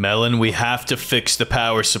 Melon, we have to fix the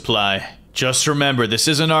power supply. Just remember, this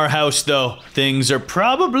isn't our house, though. Things are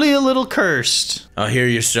probably a little cursed. I hear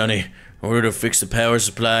you, Sonny. In order to fix the power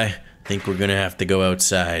supply, I think we're gonna have to go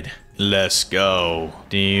outside. Let's go.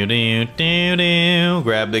 Grab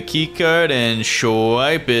the keycard and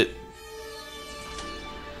swipe it.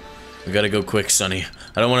 We gotta go quick, Sonny.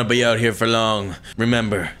 I don't want to be out here for long.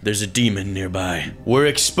 Remember, there's a demon nearby. We're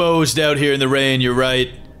exposed out here in the rain, you're right.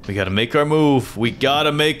 We gotta make our move. We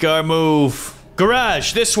gotta make our move.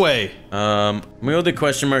 Garage, this way. We go the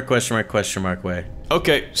question mark way.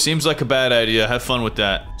 Okay, seems like a bad idea. Have fun with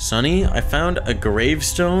that. Sonny, I found a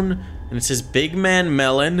gravestone, and it says Big Man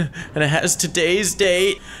Melon, and it has today's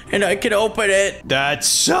date, and I can open it. That's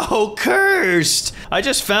so cursed. I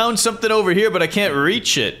just found something over here, but I can't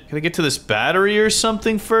reach it. Can I get to this battery or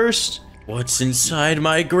something first? What's inside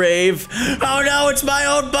my grave? Oh no, it's my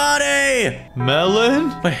own body! Melon?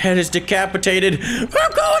 My head is decapitated. I'm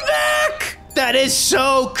going back! That is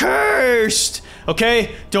so cursed.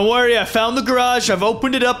 Okay, don't worry. I found the garage. I've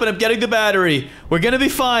opened it up and I'm getting the battery. We're gonna be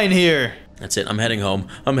fine here. That's it. I'm heading home.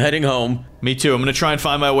 I'm heading home. Me too. I'm gonna try and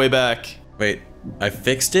find my way back. Wait, I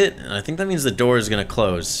fixed it? And I think that means the door is gonna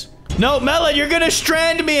close. No, Melon, you're gonna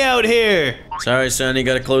strand me out here. Sorry, son. You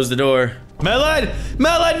gotta close the door. Melon!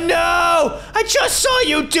 Melon, no! I just saw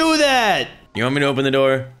you do that! You want me to open the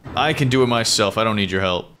door? I can do it myself. I don't need your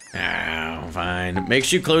help. Oh, fine. Make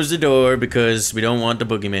sure you close the door because we don't want the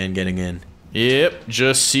boogeyman getting in. Yep,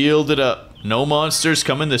 just sealed it up. No monsters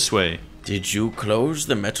coming this way. Did you close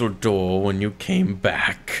the metal door when you came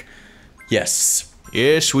back? Yes.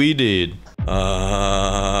 Yes, we did.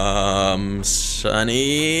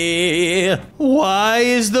 Sonny. Why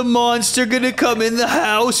is the monster gonna come in the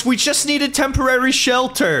house? We just need a temporary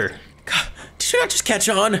shelter. God, did you not just catch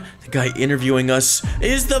on? The guy interviewing us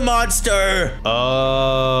is the monster.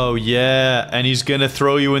 Oh, yeah, and he's gonna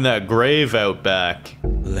throw you in that grave out back.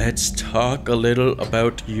 Let's talk a little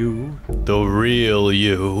about you. The real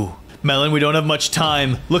you. Melon, we don't have much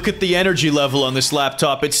time. Look at the energy level on this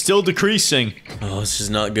laptop. It's still decreasing. Oh, this is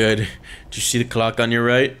not good. Did you see the clock on your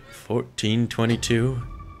right? 14:22.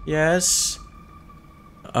 Yes.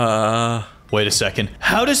 Wait a second.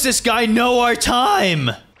 How does this guy know our time?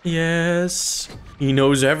 Yes. He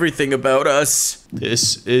knows everything about us.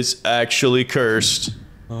 This is actually cursed.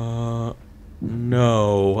 No.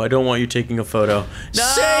 I don't want you taking a photo. No!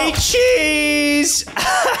 Say cheese!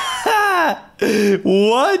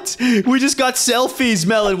 What? We just got selfies,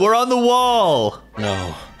 Melon. We're on the wall.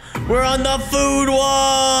 No. We're on the food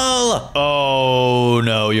wall! Oh,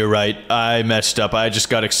 no, you're right. I messed up. I just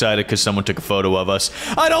got excited because someone took a photo of us.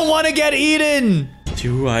 I don't want to get eaten!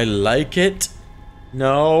 Do I like it?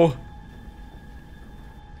 No.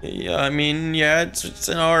 Yeah, I mean, yeah, it's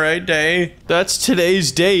an alright day. That's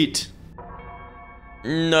today's date.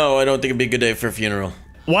 No, I don't think it'd be a good day for a funeral.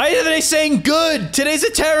 Why are they saying good? Today's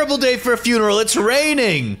a terrible day for a funeral. It's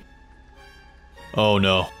raining. Oh,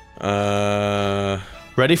 no.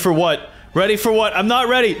 Ready for what? Ready for what? I'm not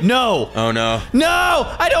ready. No. Oh, no.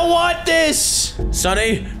 No! I don't want this!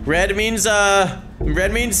 Sonny, red means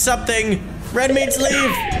something. Red means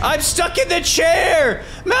leave. I'm stuck in the chair!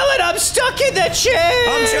 Melon, I'm stuck in the chair!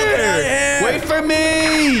 I'm jumping out of here. Wait for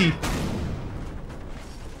me!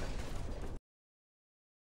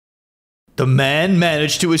 The man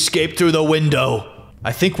managed to escape through the window.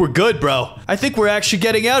 I think we're good, bro. I think we're actually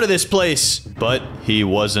getting out of this place. But he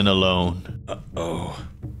wasn't alone. Uh-oh.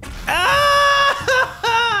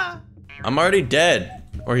 Ah! I'm already dead.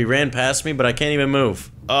 Or he ran past me, but I can't even move.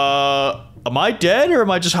 Am I dead or am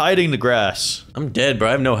I just hiding in the grass? I'm dead, bro.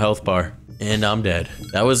 I have no health bar. And I'm dead.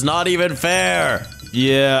 That was not even fair.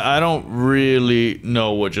 Yeah, I don't really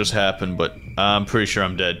know what just happened, but I'm pretty sure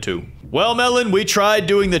I'm dead too. Well, Melon, we tried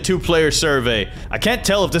doing the two-player survey. I can't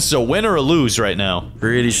tell if this is a win or a lose right now.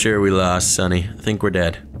 Pretty sure we lost, Sonny. I think we're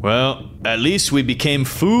dead. Well, at least we became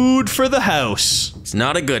food for the house. It's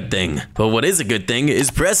not a good thing. But what is a good thing is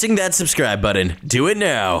pressing that subscribe button. Do it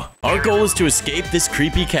now. Our goal is to escape this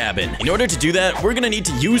creepy cabin. In order to do that, we're gonna need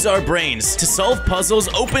to use our brains to solve puzzles,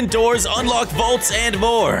 open doors, unlock vaults, and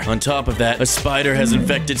more. On top of that, a spider has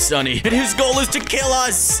infected Sonny, and his goal is to kill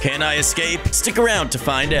us. Can I escape? Stick around to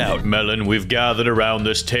find out. Melon, we've gathered around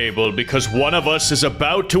this table because one of us is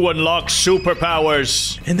about to unlock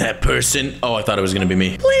superpowers. And that person... Oh, I thought it was gonna be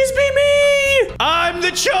me. Please be me! I'm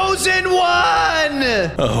the chosen one!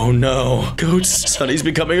 Oh no. Goats, Sonny's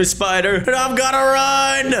becoming a spider, and I've gotta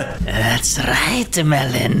run! That's right,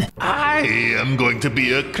 Melon. I am going to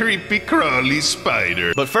be a creepy crawly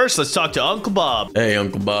spider. But first, let's talk to Uncle Bob. Hey,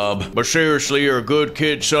 Uncle Bob. But seriously, you're a good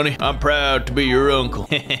kid, Sonny. I'm proud to be your uncle.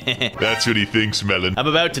 That's what he thinks, Melon. I'm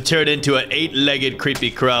about to turn into an 8-legged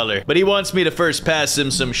creepy crawler, but he wants me to first pass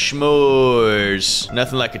him some s'mores.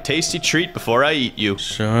 Nothing like a tasty treat before I eat you.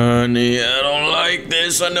 Sonny, I don't like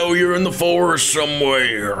this. I know you're in the forest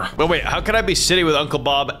somewhere. But wait, how could I be sitting with Uncle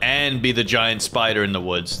Bob and be the giant spider in the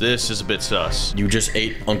woods? This is a bit sus. You just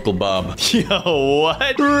ate Uncle Bob. Yo,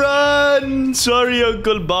 what? Run! Sorry,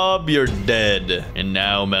 Uncle Bob, you're dead. And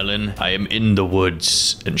now, Melon, I am in the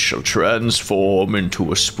woods and shall transform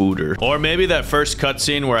into a spooder. Or maybe that first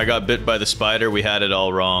cutscene where I got bit by the spider, we had it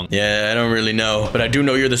all wrong. Yeah, I don't really know, but I do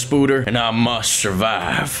know you're the spooder, and I must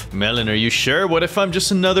survive. Melon, are you sure? What if I'm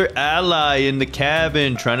just another ally in the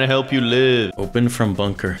cabin trying to help you live? Open from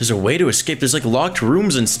bunker. There's a way to escape. There's like locked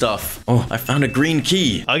rooms and stuff. Oh, I found a green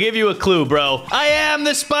key. I'll give you a clue, bro. I am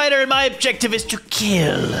the spider and my objective is to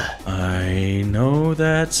kill. I know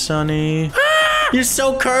that, Sonny. You're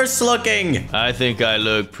so cursed looking. I think I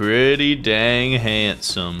look pretty dang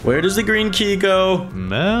handsome. Where does the green key go?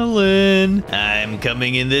 Melon, I'm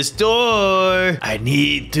coming in this door. I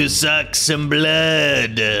need to suck some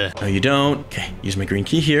blood. No, you don't. Okay, use my green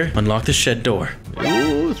key here. Unlock the shed door.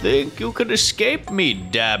 You think you could escape me,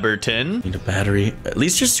 Dabberton? Need a battery. At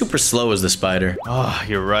least you're super slow as the spider. Oh,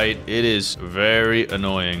 you're right. It is very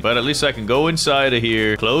annoying. But at least I can go inside of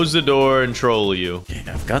here, close the door, and troll you. Okay,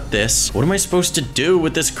 I've got this. What am I supposed to do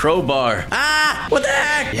with this crowbar? Ah! What the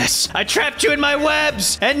heck? Yes, I trapped you in my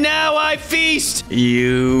webs, and now I feast.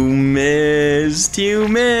 You missed. You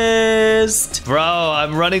missed. Bro,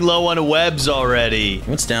 I'm running low on webs already.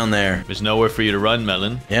 What's down there? There's nowhere for you to run,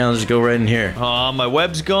 Melon. Yeah, I'll just go right in here. Oh, my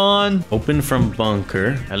web's gone. Open from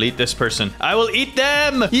bunker. I'll eat this person. I will eat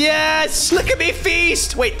them. Yes, look at me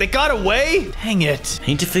feast. Wait, they got away? Dang it. I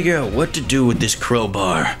need to figure out what to do with this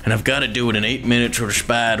crowbar. And I've got to do it in 8 minutes or the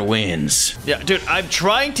spider wins. Yeah, dude, I'm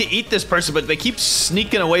trying to eat this person, but they keep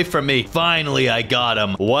sneaking away from me. Finally, I got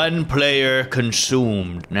him. One player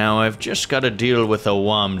consumed. Now I've just got to deal with a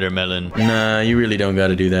watermelon. Nah, you really don't got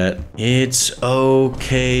to do that. It's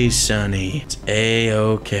okay, Sonny. It's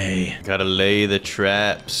A-okay. Gotta lay the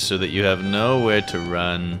traps so that you have nowhere to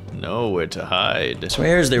run, nowhere to hide.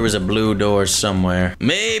 Swears there was a blue door somewhere.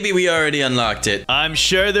 Maybe we already unlocked it. I'm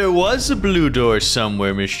sure there was a blue door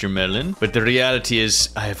somewhere, Mr. Melon. But the reality is,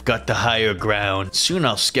 I've got the higher ground. Soon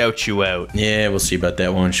I'll scout you out. Yeah, we'll see about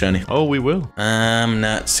that one, Sonny. Oh, we will. I'm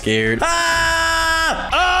not scared. Ah!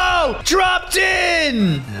 Oh! Dropped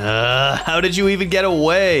in! How did you even get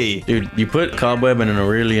away? Dude, you put cobweb in a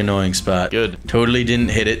really annoying spot. Good. Totally didn't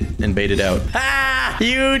hit it and bait it out. Ah!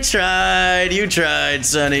 You tried,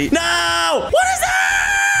 Sonny. No! What is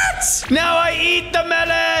that? Now I eat the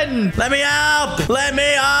melon! Let me up! Let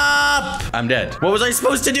me up! I'm dead. What was I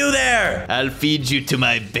supposed to do there? I'll feed you to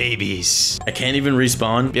my babies. I can't even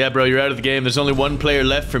respawn. Yeah, bro, you're out of the game. There's only one player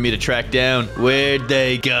left for me to track down. Where'd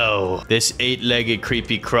they go? This 8-legged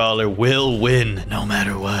creepy crawler will win, no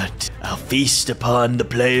matter what. I'll feast upon the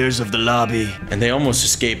players of the lobby. And they almost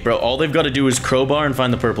escaped, bro. All they've got to do is crowbar and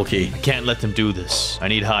find the purple key. I can't let them do this. I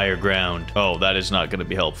need higher ground. Oh, that is not going to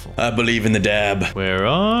be helpful. I believe in the dab. Where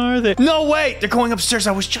are they? No, wait! They're going upstairs.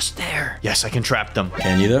 I was just there. Yes, I can trap them.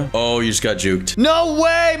 Can you, though? Oh, you just got juked. No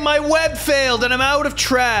way! My web failed and I'm out of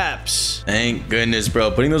traps. Thank goodness, bro.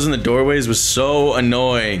 Putting those in the doorways was so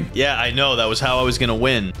annoying. Yeah, I know. That was how I was going to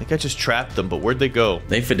win. I think I just trapped them, but where'd they go?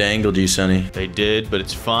 They fidangled you, Sonny. They did, but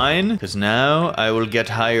it's fine, because now I will get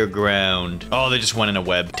higher ground. Oh, they just went in a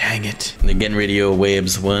web. Dang it. They're getting rid of your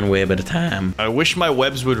webs one web at a time. I wish my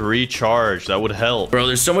webs would recharge. That would help. Bro,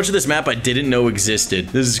 there's so much of this map I didn't know existed.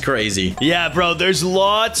 This is crazy. Yeah, bro, there's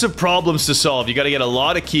lots of problems to solve. You gotta get a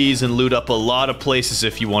lot of keys and loot up a lot of places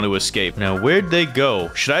if you want to escape. Now, where'd they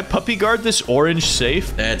go? Should I puppy guard this orange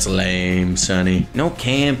safe? That's lame, Sonny. No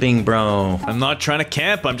camping, bro. I'm not trying to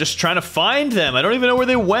camp. I'm just trying to find them. I don't even know where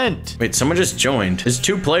they went. Wait, someone just joined. There's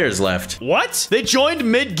 2 players left. What? They joined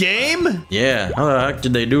mid-game? Yeah. How the heck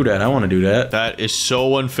did they do that? I want to do that. That is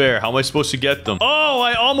so unfair. How am I supposed to get them? Oh,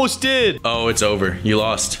 I almost did. Oh, it's over. You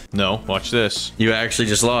lost. No, watch this. You actually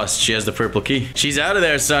just lost. She has the purple key. She's out of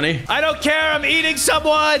there, Sonny. I don't care. I'm eating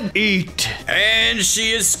someone. Eat. And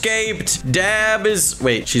she escaped. Dab is...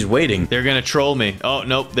 Wait, she's waiting. They're gonna troll me. Oh,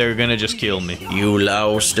 nope. They're gonna just kill me. You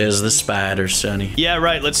lost as the spider, Sonny. Yeah,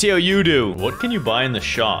 right. Let's see how you do. What can you buy in the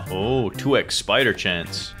shop? Oh, 2x spider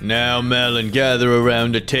chance. Now, Melon, gather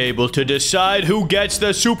around a table to decide who gets the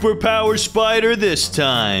superpower spider this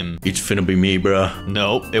time. It's finna be me, bruh.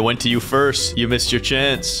 Nope. It went to you first. You missed your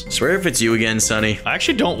chance. Swear if it's you again, Sonny. I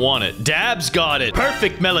actually don't want it. Dab's got it.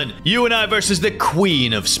 Perfect, Melon. You and I versus the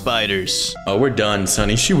queen of spiders. Oh, we're done,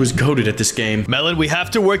 Sonny. She was goated at this game. Melon, we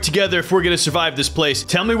have to work together if we're gonna survive this place.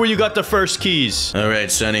 Tell me where you got the first keys. All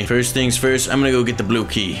right, Sonny. First things first, I'm gonna go get the blue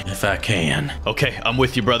key, if I can. Okay, I'm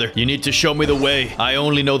with you, brother. You need to show me the way. I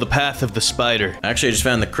only know the path of the spider. Actually, I just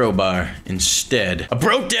found the crowbar. Instead, I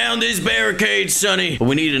broke down these barricades, Sonny. But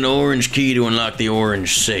we need an orange key to unlock the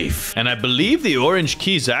orange safe. And I believe the orange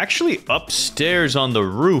key's actually upstairs on the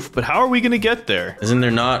roof, but how are we gonna get there? Isn't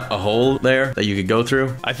there not a hole there that you could go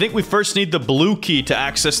through? I think we first need the blue key to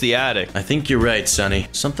access the attic. I think you're right, Sonny.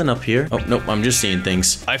 Something up here? Oh, nope, I'm just seeing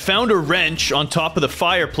things. I found a wrench on top of the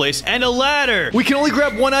fireplace and a ladder. We can only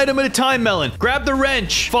grab one item at a time, Melon. Grab the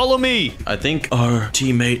wrench. Follow me. I think our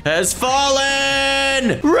teammate night has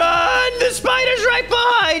fallen. Run! The spider's right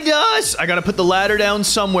behind us. I gotta put the ladder down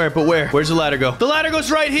somewhere, but where? Where's the ladder go? The ladder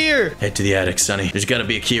goes right here. Head to the attic, Sonny. There's gotta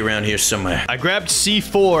be a key around here somewhere. I grabbed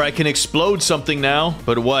C4. I can explode something now.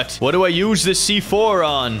 But what? What do I use this C4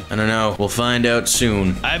 on? I don't know. We'll find out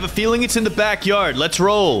soon. I have a feeling it's in the backyard. Let's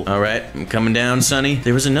roll. All right, I'm coming down, Sonny.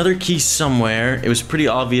 There was another key somewhere. It was a pretty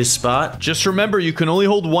obvious spot. Just remember, you can only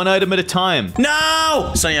hold one item at a time.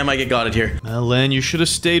 No! Sonny, I might get got it here. Melon, you should have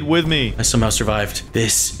stayed with me. I somehow survived.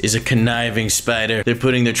 This is a conniving spider. They're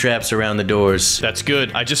putting their traps around the doors. That's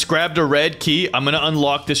good. I just grabbed a red key. I'm gonna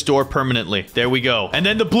unlock this door permanently. There we go. And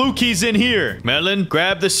then the blue key's in here. Melon,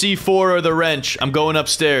 grab the C4 or the wrench. I'm going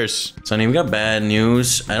upstairs. Sonny, we got bad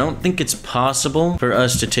news. I don't think it's possible for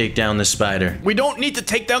us to take down the spider. We don't need to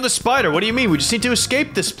take down the spider. What do you mean? We just need to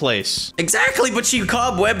escape this place. Exactly, but she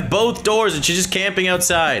cobwebbed both doors and she's just camping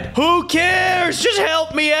outside. Who cares? Just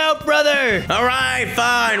help me out, brother. All right,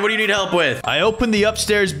 fine. What do you need help with? I opened the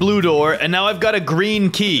upstairs blue door, and now I've got a green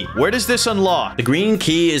key. Where does this unlock? The green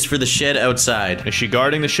key is for the shed outside. Is she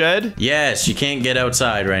guarding the shed? Yes, you can't get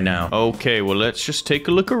outside right now. Okay, well, let's just take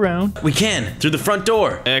a look around. We can, through the front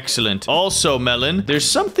door. Excellent. Also, Melon, there's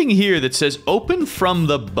something here that says open from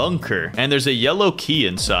the bunker, and there's a yellow key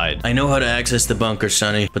inside. I know how to access the bunker,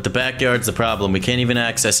 Sonny, but the backyard's the problem. We can't even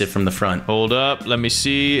access it from the front. Hold up, let me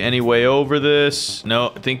see. Any way over this?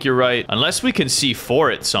 No, I think you're right. Unless we can see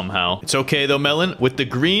for it somehow. It's okay though, Melon. With the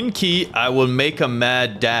green key, I will make a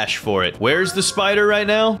mad dash for it. Where's the spider right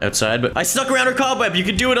now? Outside, but I snuck around her cobweb. You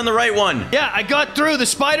could do it on the right one. Yeah, I got through. The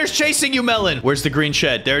spider's chasing you, Melon. Where's the green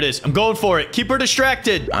shed? There it is. I'm going for it. Keep her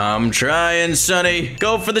distracted. I'm trying, Sonny.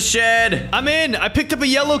 Go for the shed. I'm in. I picked up a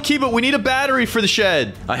yellow key, but we need a battery for the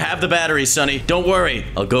shed. I have the battery, Sonny. Don't worry.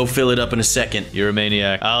 I'll go fill it up in a second. You're a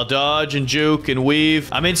maniac. I'll dodge and juke and weave.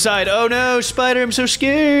 I'm inside. Oh no, spider, I'm so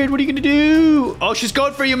scared. What are you gonna do? Oh, she's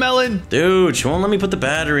going for you, Melon. Dude, she won't let me put the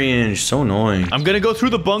battery in. She's so annoying. I'm gonna go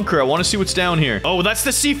through the bunker. I want to see what's down here. Oh, that's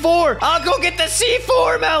the C4. I'll go get the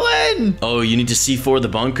C4, Melon. Oh, you need to C4 the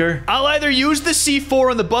bunker? I'll either use the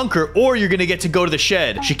C4 in the bunker, or you're gonna get to go to the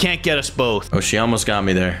shed. She can't get us both. Oh, she almost got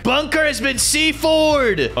me there. Bunker has been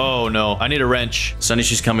C4'd. Oh no, I need a wrench. Sonny,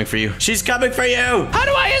 she's coming for you. She's coming for you. How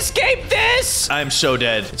do I escape this? I'm so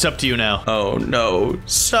dead. It's up to you now. Oh no,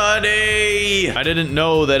 Sonny. I didn't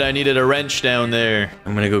know that I needed a wrench down there.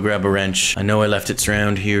 I'm gonna go grab a wrench. I know I left it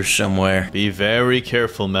around here somewhere. Be very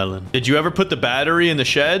careful, Melon. Did you ever put the battery in the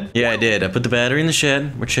shed? Yeah, I did. I put the battery in the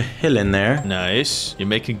shed. What you hill in there? Nice. You're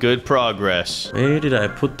making good progress. Where did I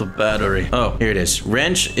put the battery? Oh, here it is.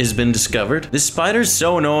 Wrench has been discovered. This spider's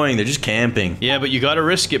so annoying. They're just camping. Yeah, but you gotta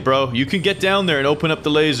risk it, bro. You can get down there and open up the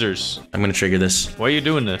lasers. I'm gonna trigger this. Why are you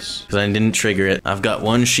doing this? Because I didn't trigger it. I've got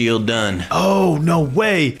one shield done. Oh, no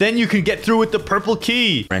way. Then you can get through with the purple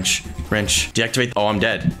key. Wrench. Deactivate. Oh, I'm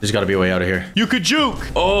dead. There's gotta be a way out of here. You could juke.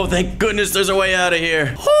 Oh, thank goodness there's a way out of here.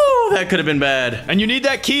 Whew, that could have been bad. And you need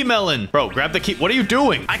that key, Melon. Bro, grab the key. What are you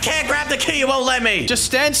doing? I can't grab the key. It won't let me. Just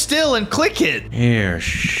stand still and click it. Here,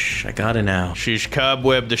 shh. I got it now. She's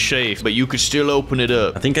cobwebbed the safe, but you could still open it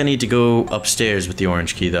up. I think I need to go upstairs with the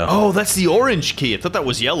orange key, though. Oh, that's the orange key. I thought that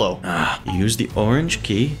was yellow. You use the orange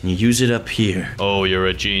key, and you use it up here. Oh, you're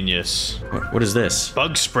a genius. What is this?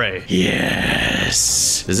 Bug spray.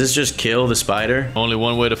 Yes. Does this just kill the spider? Only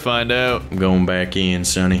one way to find out. I'm going back in,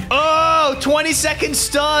 Sonny. Oh, 20-second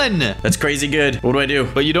stun. That's crazy good. What do I do?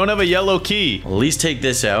 But you don't have a yellow key. I'll at least take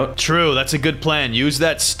this out. True, that's a good plan. Use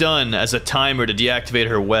that stun as a timer to deactivate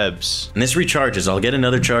her webs. And this recharges. I'll get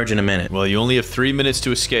another charge in a minute. Well, you only have 3 minutes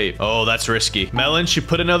to escape. Oh, that's risky. Melon, she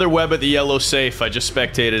put another web at the yellow safe. I just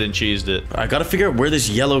spectated and cheesed it. I gotta figure out where this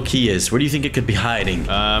yellow key is. Where do you think it could be hiding?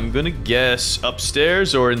 I'm gonna guess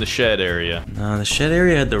upstairs or in the shed area. The shed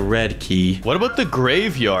area had the red key. What about the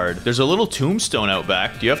graveyard? There's a little tombstone out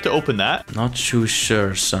back. Do you have to open that? Not too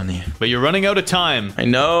sure, Sonny. But you're running out of time. I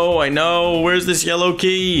know. Where's this yellow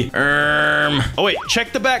key? Oh, wait.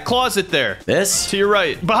 Check the back closet there. This? To your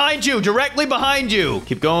right. Behind you. Directly behind you.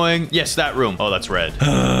 Keep going. Yes, that room. Oh, that's red.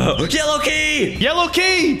 Yellow key! Yellow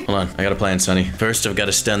key! Hold on. I got a plan, Sonny. First, I've got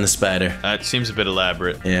to stun the spider. That seems a bit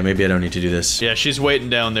elaborate. Yeah, maybe I don't need to do this. Yeah, she's waiting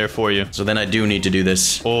down there for you. So then I do need to do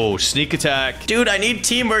this. Oh, sneak attack. Dude, I need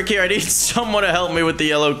teamwork here. I need someone to help me with the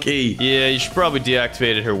yellow key. Yeah, you should probably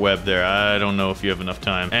deactivate her web there. there. I don't know if you have enough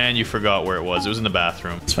time. And you forgot where it was. It was in the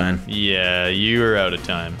bathroom. It's fine. Yeah, you're out of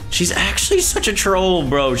time. She's actually such a troll,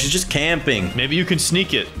 bro. She's just camping. Maybe you can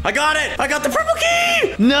sneak it. I got it! I got the purple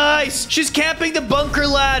key! Nice! She's camping the bunker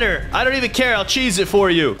ladder. I don't even care. I'll cheese it for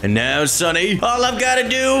you. And now, Sonny, all I've got to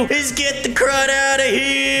do is get the crud out of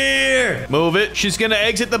here! Move it. She's gonna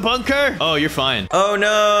exit the bunker. Oh, you're fine. Oh,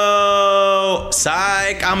 no!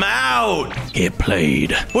 Psych, I'm out! Get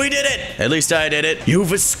played. We did it! At least I did it.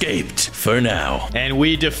 You've escaped. For now. And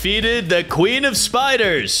we defeated the Queen of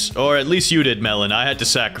Spiders. Or at least you did, Melon. I had to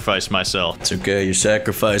sacrifice myself. It's okay. Your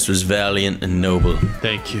sacrifice was valiant and noble.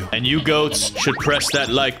 Thank you. And you goats should press that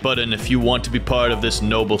like button if you want to be part of this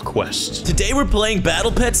noble quest. Today we're playing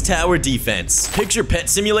Battle Pets Tower Defense. Picture Pet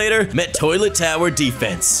Simulator met Toilet Tower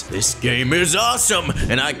Defense. This game is awesome,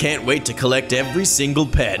 and I can't wait to collect every single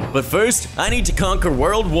pet. But first, I need to conquer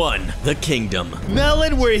World 1, the Kingdom.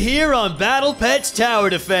 Melon, we're here on Battle Pets Tower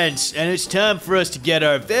Defense, and it's time for us to get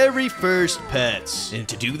our very first pets. And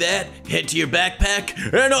to do that, head to your backpack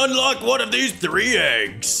and unlock one of these 3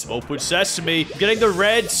 eggs. Open sesame. Getting the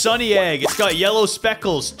red sunny egg. It's got yellow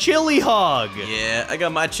speckles. Chili hog. Yeah, I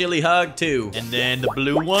got my chili hog too. And then the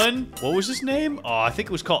blue one. What was his name? Oh, I think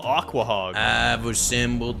it was called Aqua Hog. I've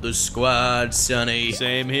assembled the squad, Sonny.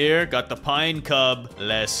 Same here. Got the pine cub.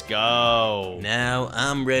 Let's go. Now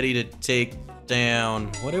I'm ready to take down.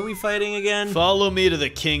 What are we fighting again? Follow me to the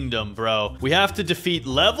kingdom, bro. We have to defeat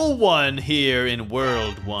level 1 here in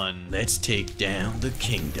World 1. Let's take down the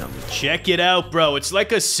kingdom. Check it out, bro. It's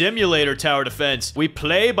like a simulator tower defense. We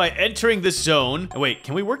play by entering this zone. Wait,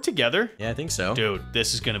 can we work together? Yeah, I think so. Dude,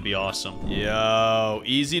 this is gonna be awesome. Yo,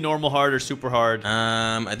 easy, normal, hard, or super hard?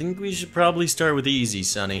 I think we should probably start with easy,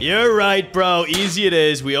 Sonny. You're right, bro. Easy it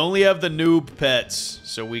is. We only have the noob pets,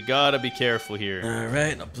 so we gotta be careful here. All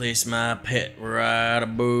right, I'll place my pet right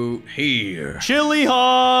about here. Chili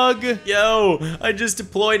hog! Yo, I just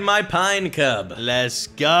deployed my pine cub. Let's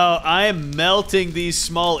go. I am melting these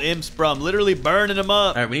small imps, bro. I'm literally burning them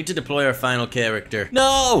up. All right, we need to deploy our final character.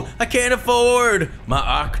 No, I can't afford my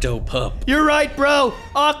Octopup. You're right, bro.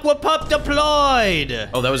 Aqua Pup deployed.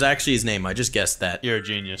 Oh, that was actually his name. I just guessed that. You're a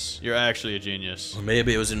genius. You're actually a genius. Or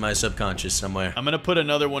maybe it was in my subconscious somewhere. I'm gonna put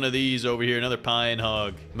another one of these over here, another pine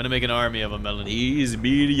hog. I'm gonna make an army of them, Melon. These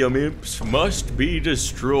medium imps must be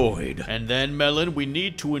destroyed. And then, Melon, we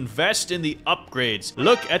need to invest in the upgrades.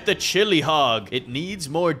 Look at the chili hog. It needs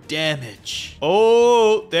more damage.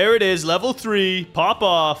 Oh, there it is, level 3. Pop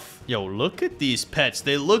off. Yo, look at these pets.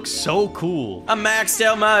 They look so cool. I maxed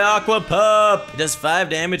out my Aquapup. It does 5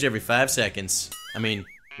 damage every 5 seconds. I mean,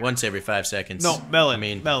 once every 5 seconds. No, Melon,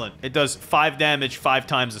 Melon. It does 5 damage 5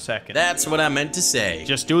 times a second. That's what I meant to say.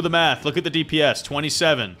 Just do the math. Look at the DPS,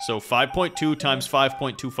 27. So 5.2 times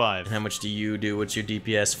 5.25. And how much do you do? What's your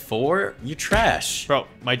DPS? 4? You trash. Bro,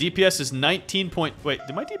 my DPS is 19 point... Wait,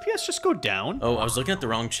 did my DPS just go down? Oh, I was looking at the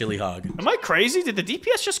wrong chili hog. Am I crazy? Did the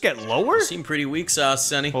DPS just get lower? You seem pretty weak sauce,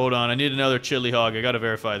 Sonny. Hold on, I need another chili hog. I gotta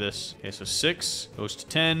verify this. Okay, so 6 goes to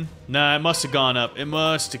 10. Nah, it must have gone up. It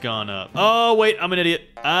must have gone up. Oh, wait, I'm an idiot.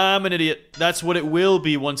 I'm an idiot. That's what it will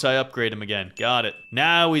be once I upgrade him again. Got it.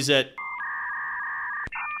 Now he's at...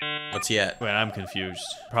 What's he at? Wait, I'm confused.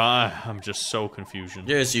 I'm just so confusion.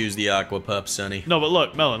 Just use the Aquapup, Sonny. No, but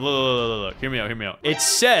look, Melon, look. Hear me out, hear me out. It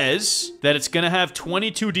says that it's gonna have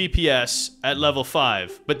 22 DPS at level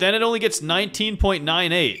 5, but then it only gets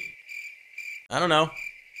 19.98. I don't know.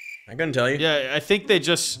 I couldn't tell you. Yeah, I think they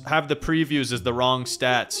just have the previews as the wrong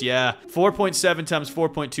stats. Yeah, 4.7 times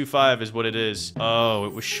 4.25 is what it is. Oh,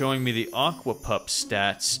 it was showing me the Aquapup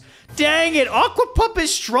stats. Dang it, Aquapup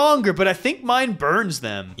is stronger, but I think mine burns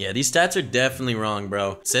them. Yeah, these stats are definitely wrong,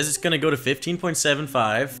 bro. It says it's gonna go to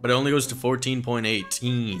 15.75, but it only goes to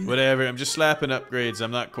 14.18. Whatever, I'm just slapping upgrades.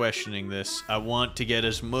 I'm not questioning this. I want to get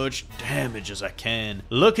as much damage as I can.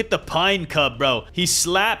 Look at the Pine Cub, bro. He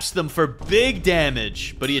slaps them for big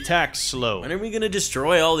damage, but he attacks slow. When are we gonna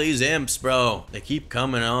destroy all these imps, bro? They keep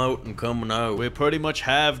coming out and coming out. We pretty much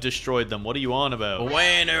have destroyed them. What are you on about?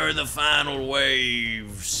 When are the final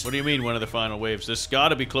waves? What do you mean one of the final waves? There's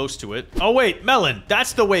gotta be close to it. Oh wait, Melon,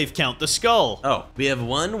 that's the wave count, the skull. Oh, we have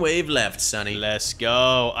 1 wave left, Sonny. Let's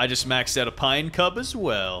go. I just maxed out a Pine Cub as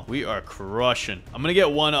well. We are crushing. I'm gonna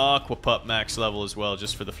get 1 Aquapup max level as well,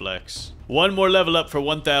 just for the flex. 1 more level up for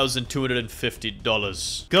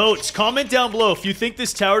 $1,250. Goats, comment down below if you think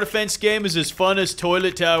this tower defense game is as fun as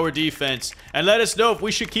Toilet Tower Defense. And let us know if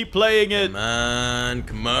we should keep playing it.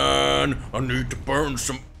 Come on. I need to burn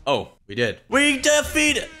some... Oh, we did. We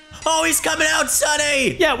defeated... Oh, he's coming out,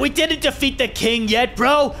 Sonny! Yeah, we didn't defeat the king yet,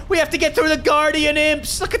 bro. We have to get through the guardian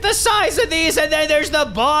imps. Look at the size of these, and then there's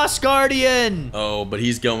the boss guardian. Oh, but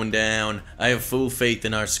he's going down. I have full faith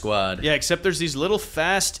in our squad. Yeah, except there's these little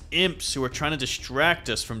fast imps who are trying to distract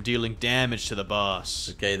us from dealing damage to the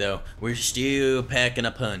boss. Okay, though. We're still packing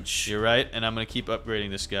a punch. You're right, and I'm gonna keep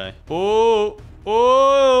upgrading this guy. Oh!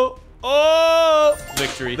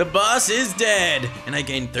 Victory. The boss is dead, and I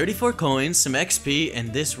gained 34 coins, some XP,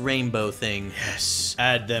 and this rainbow thing. Yes.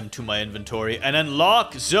 Add them to my inventory and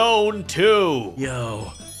unlock Zone 2.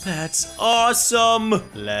 Yo, that's awesome.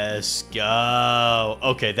 Let's go.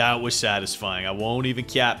 Okay, that was satisfying. I won't even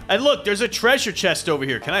cap. And look, there's a treasure chest over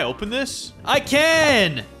here. Can I open this? I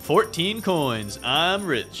can. 14 coins. I'm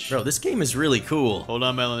rich. Bro, this game is really cool. Hold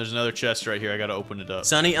on, Melon. There's another chest right here. I gotta open it up.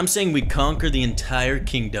 Sonny, I'm saying we conquer the entire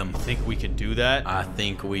kingdom. Think we can do that? I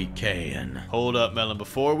think we can. Hold up, Melon.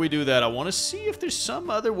 Before we do that, I want to see if there's some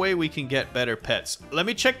other way we can get better pets. Let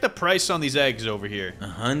me check the price on these eggs over here.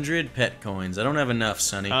 100 pet coins. I don't have enough,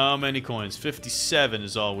 Sonny. How many coins? 57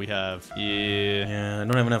 is all we have. Yeah, I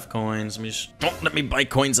don't have enough coins. Don't let me buy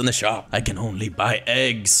coins in the shop. I can only buy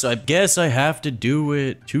eggs, so I guess I have to do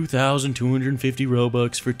it. 2,250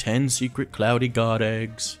 Robux for 10 secret cloudy god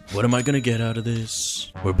eggs. What am I gonna get out of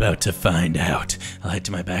this? We're about to find out. I'll head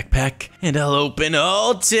to my backpack and I'll open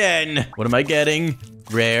all 10. What am I getting?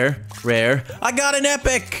 Rare, rare. I got an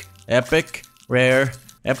epic! Epic, rare,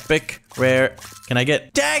 epic, rare. Can I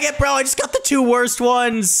get... Dang it, bro, I just got the 2 worst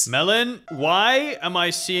ones. Melon, why am I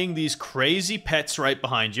seeing these crazy pets right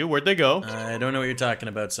behind you? Where'd they go? I don't know what you're talking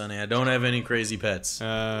about, Sonny. I don't have any crazy pets.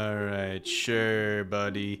 Alright, sure,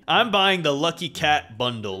 buddy. I'm buying the Lucky Cat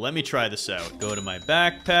bundle. Let me try this out. Go to my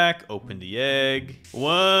backpack, open the egg.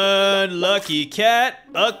 1 Lucky Cat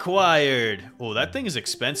acquired. Oh, that thing is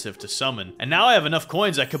expensive to summon. And now I have enough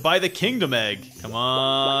coins, I could buy the Kingdom Egg. Come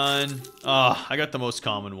on. Oh, I got the most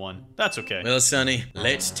common one. That's okay. Well, Sonny,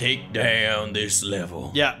 let's take down this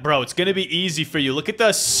level. Yeah, bro, it's gonna be easy for you. Look at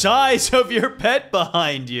the size of your pet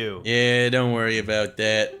behind you. Yeah, don't worry about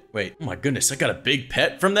that. Wait, oh my goodness, I got a big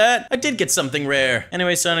pet from that? I did get something rare.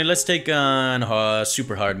 Anyway, Sonny, let's take on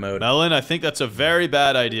super hard mode. Melon, I think that's a very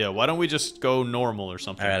bad idea. Why don't we just go normal or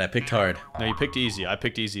something? Alright, I picked hard. No, you picked easy. I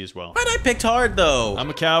picked easy as well. But I picked hard, though. I'm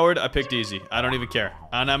a coward. I picked easy. I don't even care.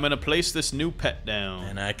 And I'm gonna place this new pet down.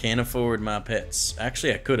 And I can't afford my pets.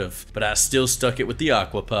 Actually, I could have, but I still stuck it with the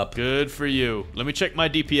Aqua Pup. Good for you. Let me check my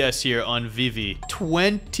DPS here on Vivi.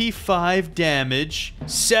 25 damage,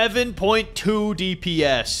 7.2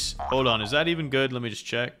 DPS. Hold on, is that even good? Let me just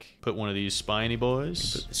check. Put one of these spiny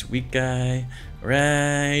boys. Put this weak guy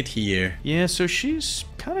right here. Yeah, so she's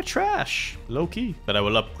kind of trash. Low-key. But I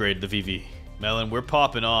will upgrade the Vivi. Melon, we're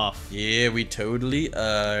popping off. Yeah, we totally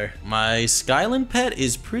are. My Skyland pet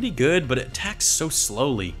is pretty good, but it attacks so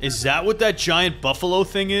slowly. Is that what that giant buffalo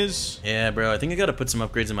thing is? Yeah, bro, I think I gotta put some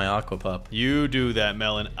upgrades in my Aqua Pup. You do that,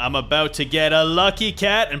 Melon. I'm about to get a Lucky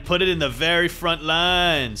Cat and put it in the very front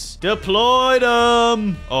lines. Deployed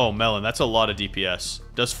them. Oh, Melon, that's a lot of DPS.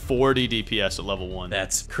 Does 40 DPS at level 1.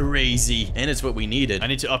 That's crazy. And it's what we needed. I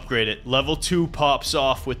need to upgrade it. Level 2 pops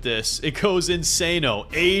off with this. It goes insano.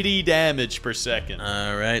 80 damage per second.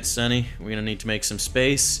 Alright, Sonny. We're gonna need to make some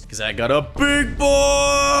space, because I got a big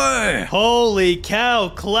boy! Holy cow.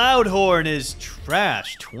 Cloudhorn is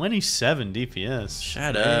trash. 27 DPS.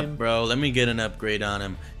 Shut up, bro. Let me get an upgrade on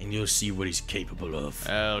him, and you'll see what he's capable of.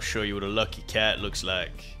 I'll show you what a Lucky Cat looks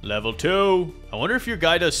like. Level 2. I wonder if your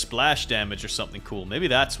guy does splash damage or something cool. Maybe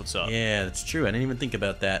that's what's up. Yeah, that's true. I didn't even think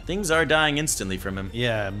about that. Things are dying instantly from him.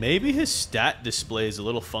 Yeah, maybe his stat display is a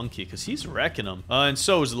little funky because he's wrecking them. And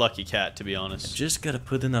so is Lucky Cat, to be honest. Just gotta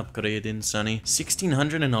put an upgrade in, Sonny.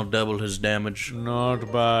 1600 and I'll double his damage.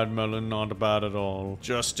 Not bad, Melon. Not bad at all.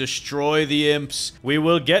 Just destroy the imps. We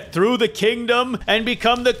will get through the kingdom and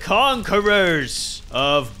become the conquerors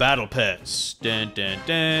of battle pets. Dun, dun,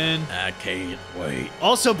 dun. I can't wait.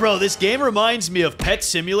 Also, bro, this game reminds me of Pet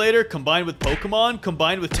Simulator combined with Pokemon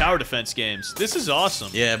combined with tower defense games. This is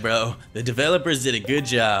awesome. Yeah, bro. The developers did a good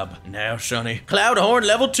job. Now, Sonny. Cloudhorn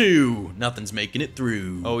level 2. Nothing's making it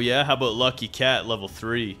through. Oh, yeah? How about Lucky Cat level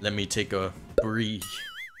 3? Let me take a brie.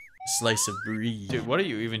 Slice of brie. Dude, what are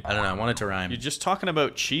you even... I don't know. I want it to rhyme. You're just talking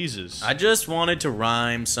about cheeses. I just wanted to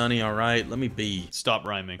rhyme, Sonny, alright? Let me be. Stop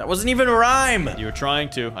rhyming. That wasn't even a rhyme! You were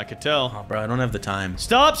trying to. I could tell. Oh, bro, I don't have the time.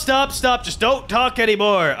 Stop, stop, stop. Just don't talk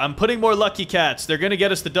anymore. I'm putting more Lucky Cats. They're gonna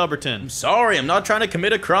get us the Dubberton. Sorry, I'm not trying to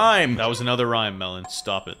commit a crime. That was another rhyme, Melon.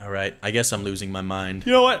 Stop it. Alright, I guess I'm losing my mind.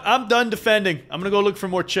 You know what? I'm done defending. I'm gonna go look for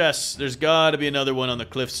more chests. There's gotta be another one on the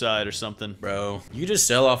cliffside or something. Bro, you just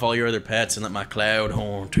sell off all your other pets and let my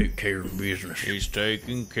Cloudhorn take take care of business. He's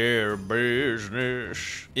taking care of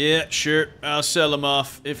business. Yeah, sure. I'll sell him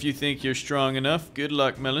off if you think you're strong enough. Good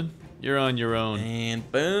luck, Melon. You're on your own.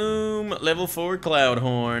 And boom, level 4 cloud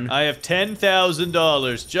horn. I have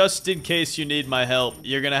 $10,000 just in case you need my help.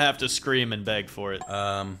 You're gonna have to scream and beg for it.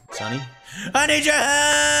 Sonny? I need your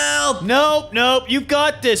help! Nope. You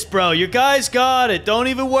got this, bro. Your guy's got it. Don't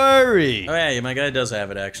even worry. Oh, yeah, my guy does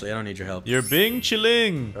have it, actually. I don't need your help. You're Bing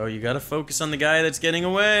chilling. Oh, you gotta focus on the guy that's getting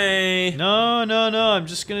away. No. I'm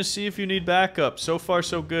just gonna see if you need backup. So far,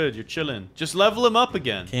 so good. You're chilling. Just level him up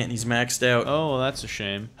again. Can't, he's maxed out. Oh, well, that's a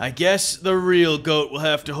shame. I guess the real goat will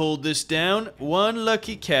have to hold this down. One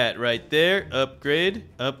lucky cat right there. Upgrade.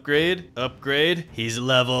 He's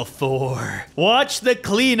level 4. Watch the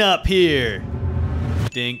cleanup here.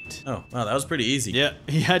 Dinked. Oh, wow, that was pretty easy. Yeah,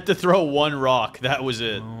 he had to throw 1 rock. That was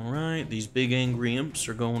it. Alright, these big angry imps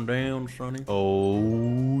are going down, Sonny.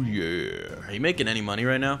 Oh, yeah. Are you making any money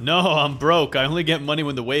right now? No, I'm broke. I only get money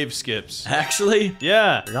when the wave skips. Actually?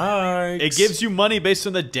 Yeah. Yikes. It gives you money based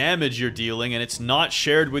on the damage you're dealing, and it's not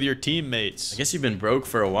shared with your teammates. I guess you've been broke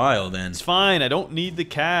for a while then. It's fine. I don't need the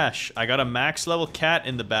cash. I got a max level cat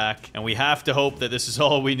in the back, and we have to hope that this is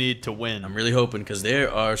all we need to win. I'm really hoping, because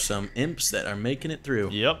there are some imps that are making it through.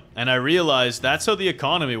 Yep, and I realized that's how the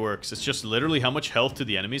economy works. It's just literally how much health do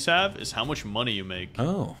the enemies have is how much money you make.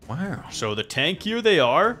 Oh, wow. So the tankier they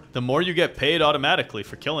are, the more you get paid automatically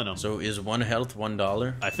for killing them. So is 1 health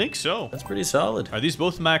 $1? I think so. That's pretty solid. Are these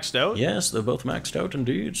both maxed out? Yes, they're both maxed out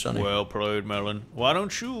indeed, Sonny. Well played, Melon. Why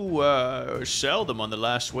don't you sell them on the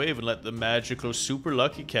last wave and let the magical super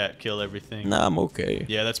lucky cat kill everything? Nah, I'm okay.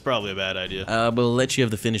 Yeah, that's probably a bad idea. We'll let you have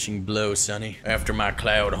the finishing blow, Sonny. After my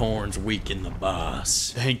cloud horns weaken the boss.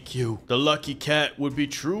 Thank you. The lucky cat would be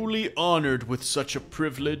truly honored with such a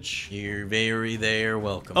privilege. You're very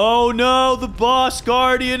welcome. Oh no, the boss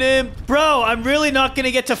guardian imp. Bro, I'm really not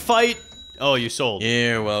gonna get to fight. Oh, you sold.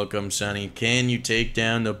 You're welcome, Sonny. Can you take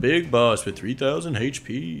down the big boss with 3,000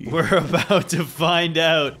 HP? We're about to find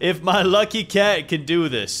out if my lucky cat can do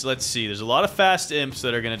this. Let's see. There's a lot of fast imps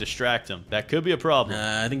that are going to distract him. That could be a problem.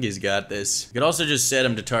 I think he's got this. You could also just set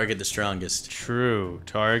him to target the strongest. True.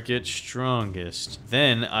 Target strongest.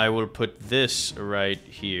 Then I will put this right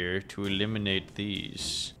here to eliminate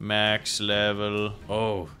these. Max level.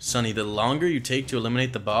 Oh, Sonny, the longer you take to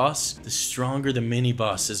eliminate the boss, the stronger the mini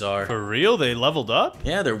bosses are. For real? They leveled up?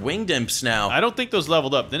 Yeah, they're winged imps now. I don't think those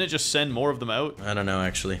leveled up. Didn't it just send more of them out? I don't know,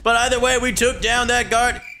 actually. But either way, we took down that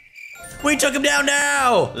guard. We took him down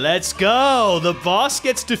now! Let's go! The boss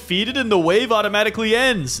gets defeated and the wave automatically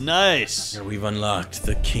ends. Nice. And we've unlocked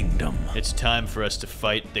the kingdom. It's time for us to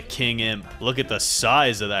fight the King Imp. Look at the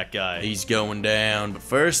size of that guy. He's going down, but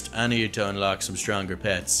first, I need to unlock some stronger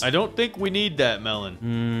pets. I don't think we need that,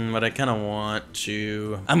 Melon. But I kind of want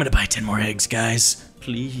to... I'm gonna buy 10 more eggs, guys.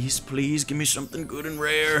 Please give me something good and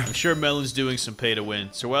rare. I'm sure Melon's doing some pay to win.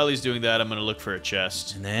 So while he's doing that, I'm gonna look for a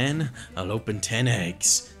chest. And then I'll open 10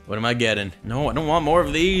 eggs. What am I getting? No, I don't want more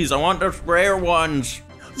of these. I want the rare ones.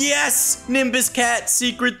 Yes! Nimbus Cat,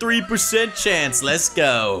 secret 3% chance. Let's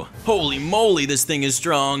go. Holy moly, this thing is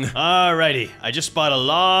strong. Alrighty. I just bought a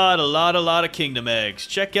lot of kingdom eggs.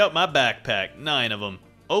 Check out my backpack. 9 of them.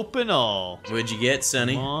 Open all. What'd you get,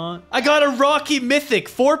 Sonny? I got a Rocky Mythic,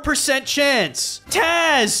 4% chance.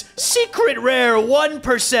 Taz, secret rare,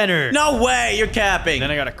 1%er. No way, you're capping. Then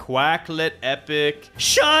I got a Quacklet Epic.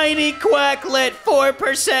 Shiny Quacklet,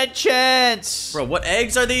 4% chance. Bro, what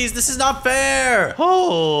eggs are these? This is not fair.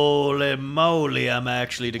 Holy moly, I'm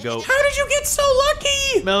actually the goat. How did you get so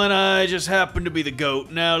lucky? Mel and I just happen to be the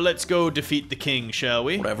goat. Now let's go defeat the king, shall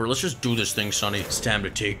we? Whatever, let's just do this thing, Sonny. It's time to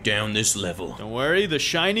take down this level. Don't worry, the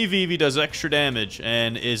Shiny Vivi does extra damage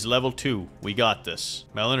and is level 2. We got this.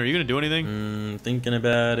 Melon, are you gonna do anything? Thinking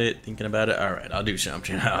about it. All right, I'll do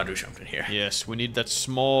something. I'll do something here. Yes, we need that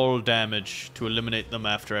small damage to eliminate them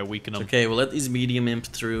after I weaken them. Okay, we'll let these medium imps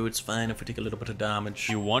through. It's fine if we take a little bit of damage.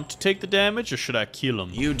 You want to take the damage or should I kill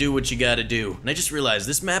them? You do what you gotta do. And I just realized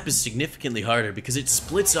this map is significantly harder because it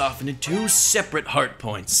splits off into 2 separate heart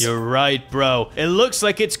points. You're right, bro. It looks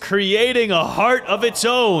like it's creating a heart of its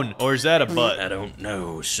own. Or is that a butt? I don't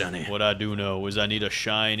know, Sonny. What I do know is I need a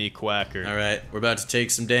shiny quacker. All right, we're about to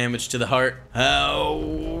take some damage to the heart.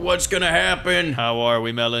 What's gonna happen? How are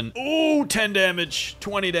we, Melon? Ooh, 10 damage,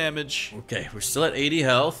 20 damage. Okay, we're still at 80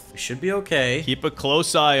 health. We should be okay. Keep a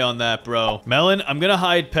close eye on that, bro. Melon, I'm gonna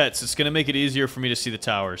hide pets. It's gonna make it easier for me to see the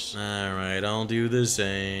towers. All right, I'll do the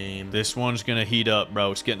same. This one's gonna heat up,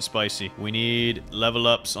 bro. It's getting spicy. We need level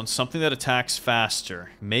ups on something that attacks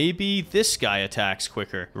faster. Maybe this guy attacks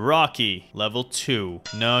quicker. Rocky, level 2.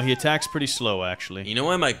 Ooh. No, he attacks pretty slow, actually. You know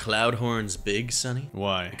why my cloud horn's big, Sonny?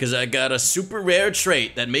 Why? Because I got a super rare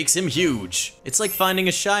trait that makes him huge. It's like finding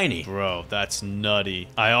a shiny. Bro, that's nutty.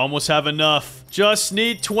 I almost have enough. Just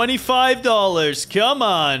need $25. Come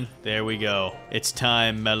on. There we go. It's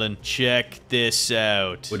time, Melon. Check this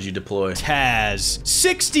out. What'd you deploy? Taz.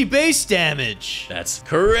 60 base damage. That's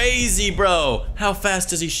crazy, bro. How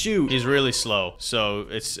fast does he shoot? He's really slow. So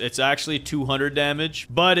it's actually 200 damage,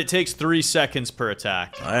 but it takes 3 seconds per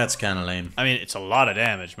attack. Oh, that's kind of lame. I mean, it's a lot of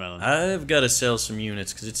damage, Melon. I've got to sell some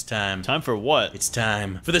units because it's time. Time for what? It's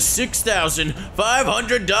time for the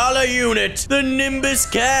 $6,500 unit, the Nimbus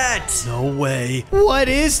Cat. No way. What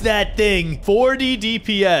is that thing? 40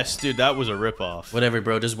 DPS. Dude, that was a ripoff. Whatever,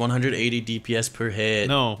 bro. Does 180 DPS per hit.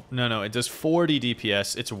 No. It does 40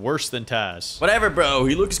 DPS. It's worse than Taz. Whatever, bro.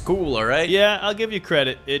 He looks cool, all right? Yeah, I'll give you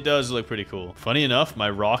credit. It does look pretty cool. Funny enough, my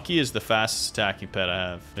Rocky is the fastest attacking pet I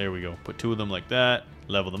have. There we go. Put 2 of them like that.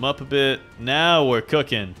 Level them up a bit. Now we're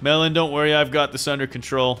cooking. Melon, don't worry, I've got this under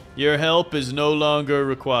control. Your help is no longer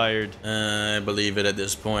required. I believe it at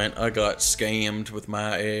this point. I got scammed with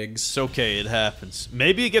my eggs. It's okay, it happens.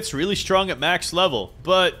 Maybe it gets really strong at max level,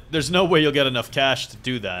 but there's no way you'll get enough cash to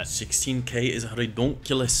do that. 16k is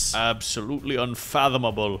ridiculous. Absolutely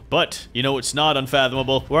unfathomable. But, you know it's not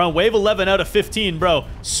unfathomable. We're on wave 11 out of 15, bro.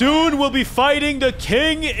 Soon we'll be fighting the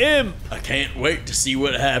King Imp. I can't wait to see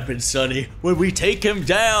what happens, Sonny, when we take him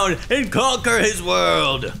down and conquer his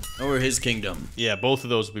world. Or his kingdom. Yeah, both of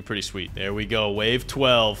those will be pretty sweet. There we go, wave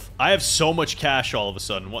 12. I have so much cash all of a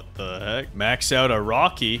sudden. What the heck? Max out a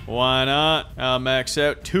Rocky. Why not? I'll max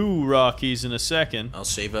out 2 Rockies in a second. I'll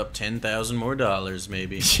save up $10,000 more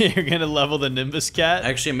maybe. You're gonna level the Nimbus Cat?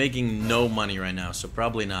 Actually, I'm making no money right now, so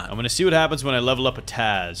probably not. I'm gonna see what happens when I level up a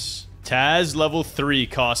Taz. Taz level 3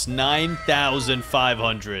 costs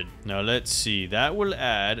 9,500. Now let's see, that will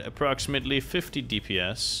add approximately 50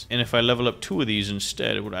 DPS. And if I level up 2 of these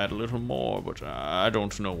instead, it would add a little more, but I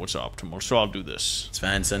don't know what's optimal, so I'll do this. It's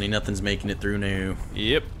fine, Sonny, nothing's making it through now.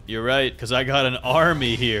 Yep, you're right, because I got an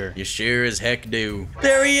army here. You sure as heck do.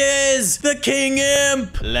 There he is, the King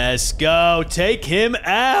Imp! Let's go, take him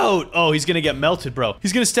out! Oh, he's gonna get melted, bro.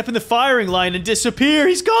 He's gonna step in the firing line and disappear,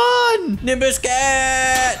 he's gone! Nimbus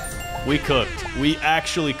Cat! We cooked. We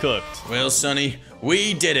actually cooked. Well, Sonny,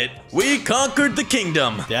 we did it. We conquered the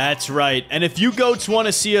kingdom. That's right. And if you goats want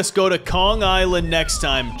to see us go to Kong Island next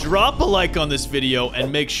time, drop a like on this video and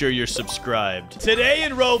make sure you're subscribed. Today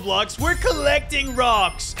in Roblox, we're collecting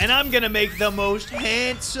rocks. And I'm gonna make the most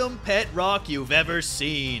handsome pet rock you've ever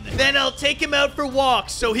seen. Then I'll take him out for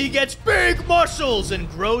walks so he gets big muscles and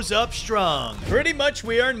grows up strong. Pretty much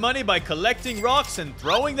we earn money by collecting rocks and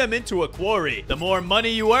throwing them into a quarry. The more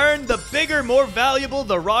money you earn, the bigger, more valuable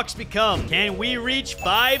the rocks become. Can we reach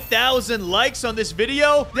 5,000 likes on this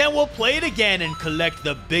video? Then we'll play it again and collect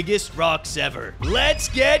the biggest rocks ever. Let's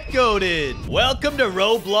get goated. Welcome to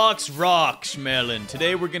Roblox Rocks, Melon.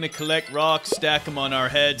 Today we're gonna collect rocks, stack them on our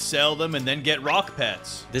heads, sell them, and then get rock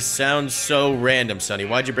pets. This sounds so random, Sonny.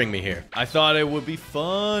 Why'd you bring me here? I thought it would be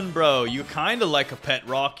fun, bro. You're kinda like a pet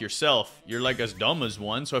rock yourself. You're like as dumb as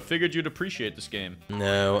one, so I figured you'd appreciate this game.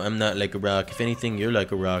 No, I'm not like a rock. If anything, you're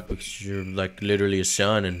like a rock because you're like literally a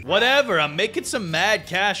sun and... Whatever, I'm making some mad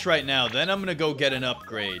cash right now. Then I'm gonna go get an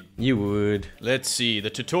upgrade. You would. Let's see. The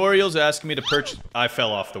tutorial's asking me to purchase... I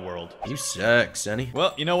fell off the world. You suck, Sonny.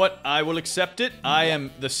 Well, you know what? I will accept it. I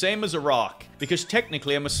am the same as a rock. Because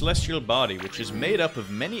technically I'm a celestial body, which is made up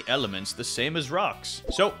of many elements the same as rocks.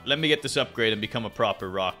 So, let me get this upgrade and become a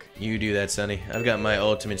proper rock. You do that, Sonny. I've got my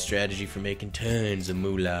ultimate strategy for making tons of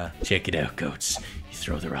moolah. Check it out, goats. You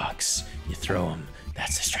throw the rocks. You throw them.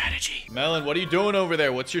 That's the strategy. Melon, what are you doing over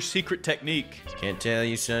there? What's your secret technique? Can't tell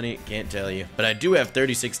you, Sonny. Can't tell you. But I do have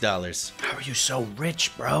 $36. How are you so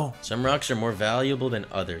rich, bro? Some rocks are more valuable than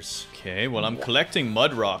others. Okay, well, I'm collecting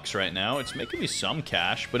mud rocks right now. It's making me some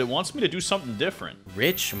cash, but it wants me to do something different.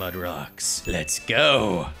 Rich mud rocks. Let's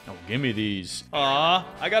go. Oh, give me these. Aw,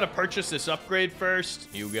 I gotta purchase this upgrade first.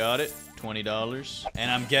 You got it. $20.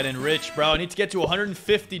 And I'm getting rich, bro. I need to get to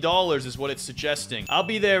 $150 is what it's suggesting. I'll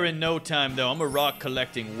be there in no time, though. I'm a rock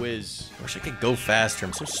collecting whiz. Wish I could go faster.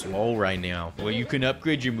 I'm so slow right now. Well, you can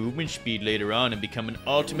upgrade your movement speed later on and become an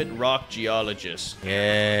ultimate rock geologist.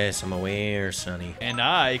 Yes, I'm aware, Sonny. And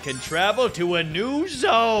I can travel to a new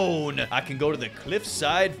zone. I can go to the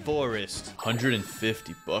cliffside forest.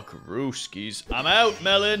 150 buckarooskies. I'm out,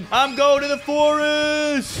 Melon. I'm going to the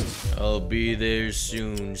forest. I'll be there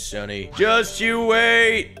soon, Sonny. Just you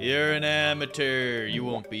wait. You're an amateur. You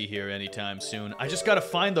won't be here anytime soon. I just gotta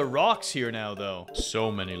find the rocks here now, though.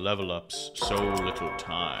 So many level ups. So little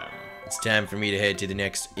time. It's time for me to head to the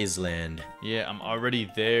next island. Yeah, I'm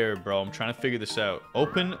already there, bro. I'm trying to figure this out.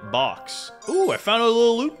 Open box. Ooh, I found a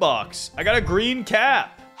little loot box. I got a green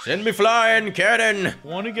cap. Send me flying, Captain.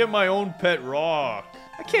 Want to get my own pet rock.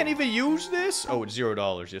 I can't even use this. Oh, it's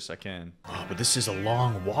 $0. Yes, I can. Oh, but this is a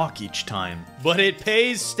long walk each time. But it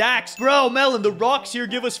pays stacks. Bro, Melon, the rocks here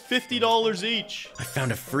give us $50 each. I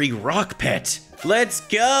found a free rock pet. Let's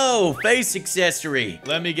go! Face accessory.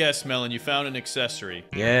 Let me guess, Melon, you found an accessory.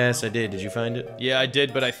 Yes, I did. Did you find it? Yeah, I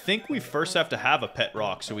did, but I think we first have to have a pet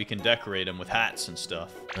rock so we can decorate them with hats and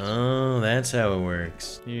stuff. Oh, that's how it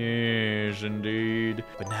works. Yes, indeed.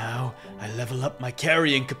 But now, I level up my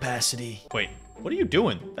carrying capacity. Wait. What are you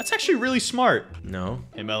doing? That's actually really smart. No.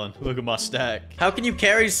 Hey, Melon, look at my stack. How can you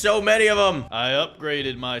carry so many of them? I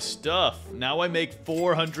upgraded my stuff. Now I make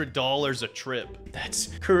 $400 a trip.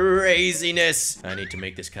 That's craziness. I need to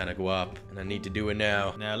make this kind of go up, and I need to do it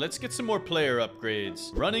now. Now, let's get some more player upgrades.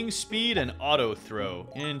 Running speed and auto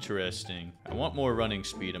throw. Interesting. I want more running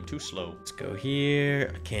speed. I'm too slow. Let's go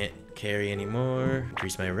here. I can't carry anymore.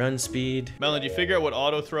 Increase my run speed. Melon, do you figure out what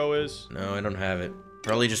auto throw is? No, I don't have it.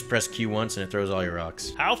 Probably just press Q once and it throws all your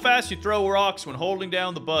rocks. How fast you throw rocks when holding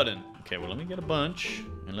down the button? Okay, well, let me get a bunch,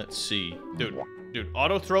 and let's see. Dude,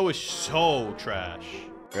 auto throw is so trash.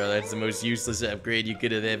 Bro, that's the most useless upgrade you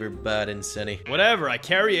could have ever bought in Sunny. Whatever, I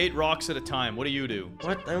carry 8 rocks at a time. What do you do?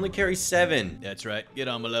 What? I only carry 7. That's right, get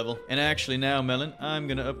on my level. And actually now, Melon, I'm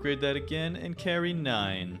gonna upgrade that again and carry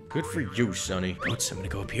 9. Good for you, Sonny. Goats, I'm gonna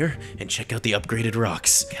go up here and check out the upgraded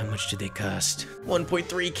rocks. How much did they cost?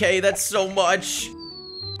 1.3K, that's so much.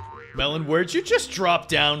 Melon, where'd you just drop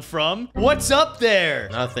down from? What's up there?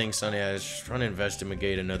 Nothing, Sonny. I was just trying to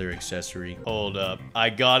investigate another accessory. Hold up. I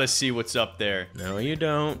gotta see what's up there. No, you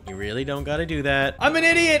don't. You really don't gotta do that. I'm an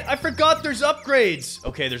idiot. I forgot there's upgrades.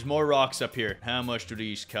 Okay, there's more rocks up here. How much do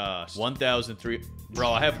these cost? 1,003.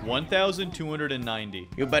 Bro, I have 1,290.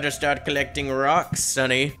 You better start collecting rocks,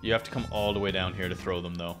 Sonny. You have to come all the way down here to throw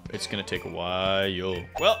them, though. It's gonna take a while.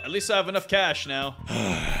 Well, at least I have enough cash now.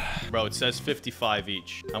 Bro, it says 55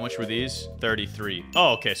 each. How much were these? 33.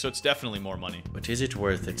 Oh, okay, so it's definitely more money. But is it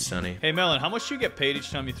worth it, Sonny? Hey, Melon, how much do you get paid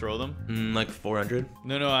each time you throw them? Like 400?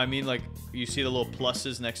 No, I mean, like, you see the little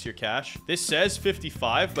pluses next to your cash? This says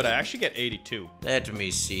 55, but I actually get 82. Let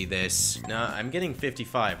me see this. No, I'm getting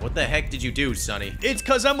 55. What the heck did you do, Sonny? It's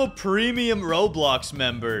because I'm a premium Roblox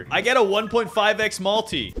member. I get a 1.5x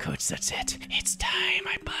multi. Coach, that's it. It's time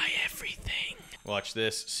I buy everything. Watch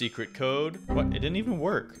this. Secret code. What? It didn't even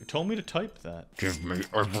work. It told me to type that. Give me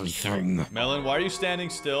everything. Melon, why are you standing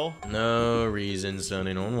still? No reason,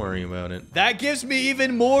 Sonny. Don't worry about it. That gives me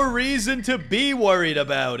even more reason to be worried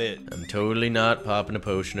about it. I'm totally not popping a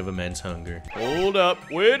potion of immense hunger. Hold up.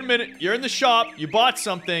 Wait a minute. You're in the shop. You bought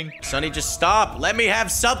something. Sonny, just stop. Let me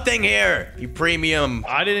have something here. You premium.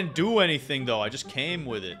 I didn't do anything, though. I just came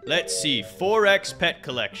with it. Let's see. 4x pet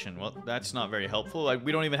collection. Well, that's not very helpful. Like,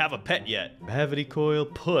 we don't even have a pet yet. Gravity coil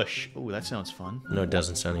push. Oh, that sounds fun. No, it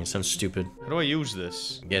doesn't, Sonny. It sounds stupid. How do I use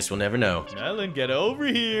this? Guess we'll never know. Melon, get over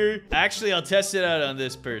here. Actually, I'll test it out on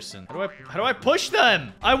this person. How do I push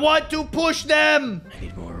them? I want to push them. I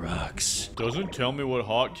need more rocks. Doesn't tell me what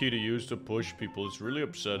hotkey to use to push people. It's really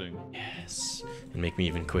upsetting. Yes. And make me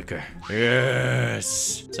even quicker.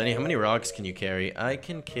 Yes. Sonny, how many rocks can you carry? I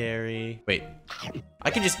can carry... Wait. I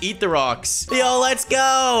can just eat the rocks. Yo, let's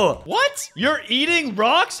go. What? You're eating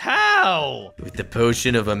rocks? How? With the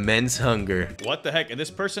potion of immense hunger. What the heck? And this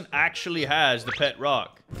person actually has the pet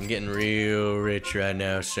rock. I'm getting real rich right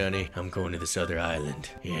now, Sonny. I'm going to this other island.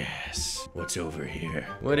 Yes. What's over here?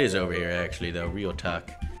 What is over here, actually, though? Real talk.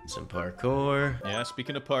 Some parkour. Yeah,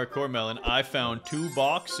 speaking of parkour, Melon, I found 2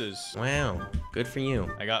 boxes. Wow. Good for you.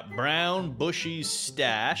 I got Brown Bushy's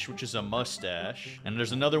stash, which is a mustache. And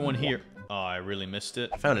there's another one here. Oh, I really missed it.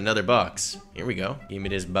 I found another box. Here we go. Give me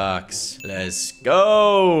this box. Let's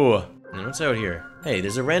go. And what's out here? Hey,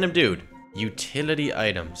 there's a random dude. Utility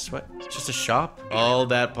items. What? It's just a shop? All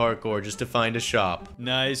that parkour just to find a shop.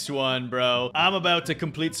 Nice one, bro. I'm about to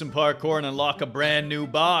complete some parkour and unlock a brand new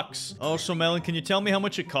box. Also, Melon, can you tell me how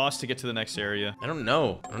much it costs to get to the next area? I don't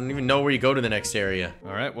know. I don't even know where you go to the next area.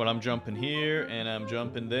 All right, well, I'm jumping here, and I'm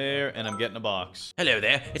jumping there, and I'm getting a box. Hello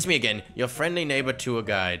there. It's me again, your friendly neighbor tour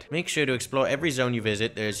guide. Make sure to explore every zone you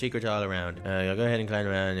visit. There's secrets all around. You'll go ahead and climb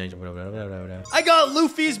around. I got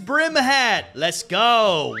Luffy's brim hat. Let's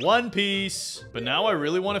go. One Piece. piece. But now I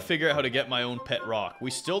really want to figure out how to get my own pet rock.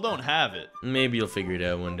 We still don't have it. Maybe you'll figure it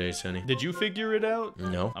out one day, Sonny. Did you figure it out?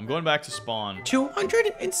 No. I'm going back to spawn.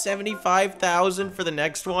 275,000 for the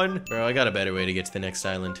next one? Bro, I got a better way to get to the next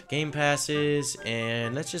island. Game passes,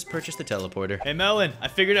 and let's just purchase the teleporter. Hey, Melon, I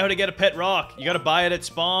figured out how to get a pet rock. You gotta buy it at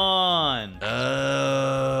spawn.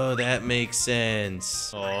 Oh, that makes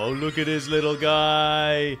sense. Oh, look at his little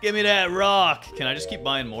guy. Give me that rock. Can I just keep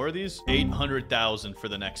buying more of these? 800,000 for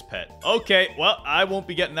the next pet. Okay, well, I won't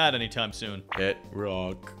be getting that anytime soon. Pet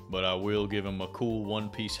rock. But I will give him a cool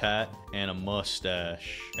one-piece hat and a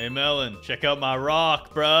mustache. Hey, Melon, check out my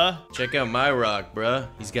rock, bruh. Check out my rock, bruh.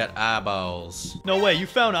 He's got eyeballs. No way, you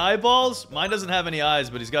found eyeballs? Mine doesn't have any eyes,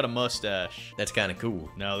 but he's got a mustache. That's kind of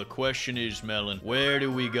cool. Now, the question is, Melon, where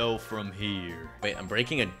do we go from here? Wait, I'm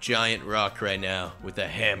breaking a giant rock right now with a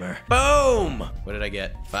hammer. Boom! What did I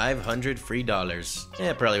get? 500 free dollars.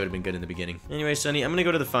 Yeah, probably would have been good in the beginning. Anyway, Sonny, I'm gonna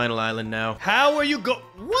go to the final island now. How are you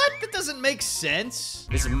What? That doesn't make sense.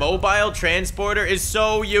 This mobile transporter is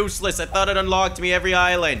so useless. I thought it unlocked me every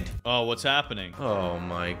island. Oh, what's happening? Oh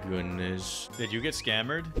my goodness. Did you get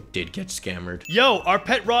scammered? Did get scammered. Yo, our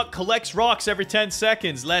pet rock collects rocks every 10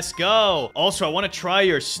 seconds. Let's go. Also, I want to try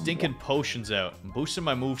your stinking potions out. I'm boosting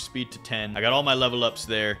my move speed to 10. I got all my level ups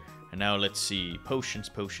there. And now let's see. Potions,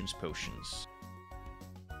 potions, potions.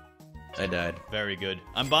 I died. Very good.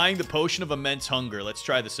 I'm buying the potion of immense hunger. Let's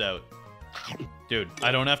try this out. Dude,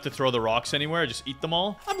 I don't have to throw the rocks anywhere. I just eat them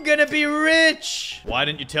all. I'm gonna be rich. Why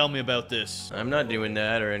didn't you tell me about this? I'm not doing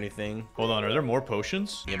that or anything. Hold on, are there more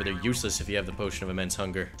potions? Yeah, but they're useless if you have the potion of immense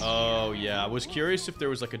hunger. Oh, yeah. I was curious if there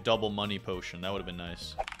was like a double money potion. That would have been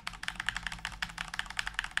nice.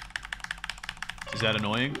 Is that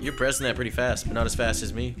annoying? You're pressing that pretty fast, but not as fast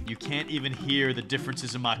as me. You can't even hear the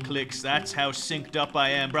differences in my clicks. That's how synced up I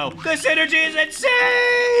am, bro. This energy is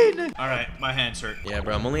insane! All right, my hands hurt. Yeah,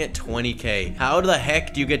 bro, I'm only at 20K. How the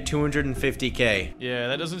heck do you get 250K? Yeah,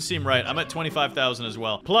 that doesn't seem right. I'm at 25,000 as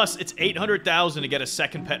well. Plus, it's 800,000 to get a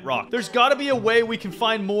second pet rock. There's gotta be a way we can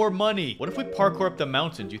find more money. What if we parkour up the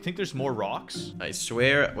mountain? Do you think there's more rocks? I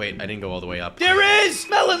swear. Wait, I didn't go all the way up. There is!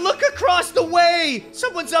 Melon, look across the way!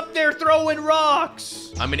 Someone's up there throwing rocks!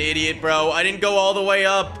 I'm an idiot, bro. I didn't go all the way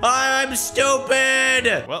up. I'm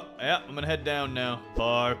stupid! Well, yeah, I'm gonna head down now.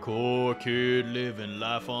 Parkour kid living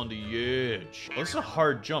life on the edge. Oh, this is a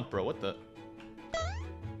hard jump, bro. What the?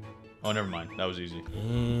 Oh, never mind. That was easy.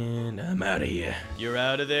 And I'm out of here. You're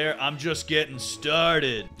out of there? I'm just getting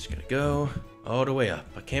started. Just gonna go all the way up.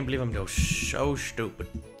 I can't believe I'm so stupid.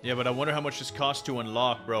 Yeah, but I wonder how much this costs to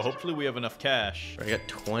unlock, bro. Hopefully we have enough cash. I got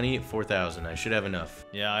 24,000. I should have enough.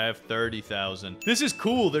 Yeah, I have 30,000. This is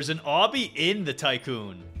cool. There's an obby in the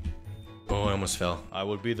Tycoon. Oh, I almost fell. I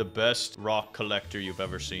would be the best rock collector you've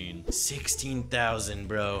ever seen. 16,000,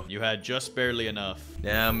 bro. You had just barely enough.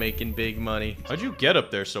 Now I'm making big money. How'd you get up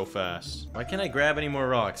there so fast? Why can't I grab any more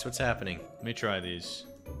rocks? What's happening? Let me try these.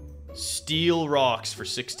 Steel rocks for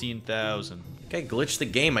 16,000. I glitched the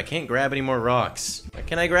game. I can't grab any more rocks. Why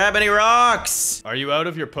can't I grab any rocks? Are you out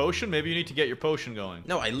of your potion? Maybe you need to get your potion going.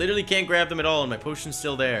 No, I literally can't grab them at all, and my potion's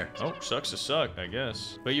still there. Oh, sucks to suck, I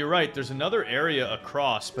guess. But you're right, there's another area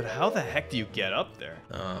across, but how the heck do you get up there?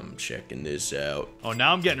 I'm checking this out. Oh,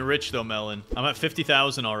 now I'm getting rich though, Melon. I'm at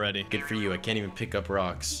 50,000 already. Good for you. I can't even pick up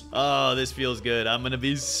rocks. Oh, this feels good. I'm gonna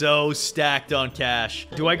be so stacked on cash.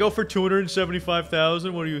 Do I go for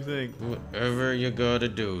 275,000? What do you think? Whatever you gotta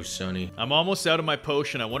do, Sonny. I'm almost out of my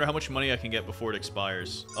potion. I wonder how much money I can get before it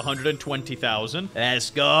expires. 120,000.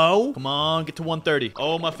 Let's go. Come on, get to 130.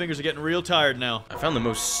 Oh, my fingers are getting real tired now. I found the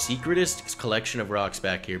most secretest collection of rocks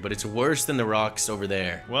back here, but it's worse than the rocks over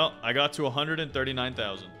there. Well, I got to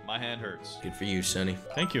 139,000. My hand hurts. Good for you, Sonny.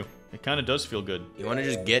 Thank you. It kind of does feel good. You want to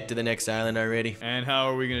just get to the next island already? And how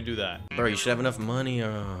are we going to do that? Bro, you should have enough money.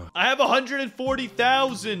 I have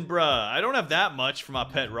 140,000, bruh. I don't have that much for my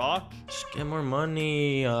pet rock. Just get more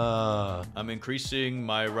money. I'm increasing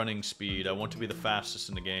my running speed. I want to be the fastest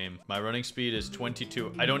in the game. My running speed is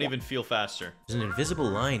 22. I don't even feel faster. There's an invisible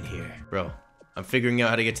line here. Bro, I'm figuring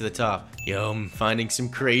out how to get to the top. Yo, I'm finding some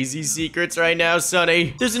crazy secrets right now,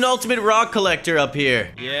 Sonny. There's an ultimate rock collector up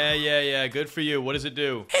here. Yeah. Good for you. What does it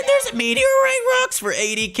do? And there's meteorite rocks for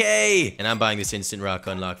 80K. And I'm buying this instant rock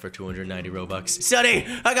unlock for 290 Robux. Sonny,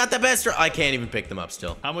 I got the best I can't even pick them up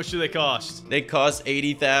still. How much do they cost? They cost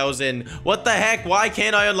 80,000. What the heck? Why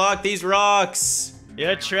can't I unlock these rocks?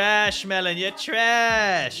 You're trash, Melon. You're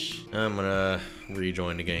trash. I'm gonna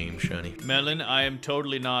rejoin the game, Shunny. Melon, I am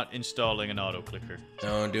totally not installing an auto clicker.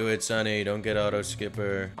 Don't do it, Sonny. Don't get auto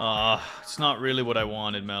skipper. It's not really what I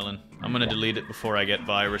wanted, Melon. I'm gonna delete it before I get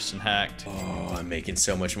virus and hacked. Oh, I'm making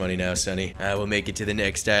so much money now, Sonny. I will make it to the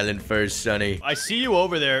next island first, Sonny. I see you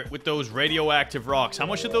over there with those radioactive rocks. How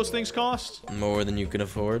much did those things cost? More than you can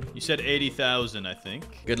afford. You said 80,000, I think.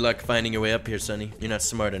 Good luck finding your way up here, Sonny. You're not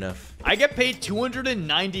smart enough. I get paid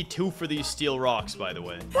 292 for these steel rocks, by the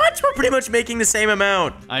way. What? We're pretty much making the same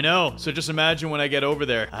amount. I know. So just imagine when I get over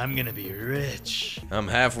there, I'm gonna be rich. I'm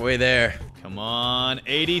halfway there. Come on,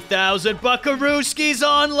 80,000 buckarooskies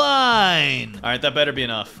online. All right, that better be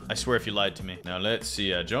enough. I swear if you lied to me. Now let's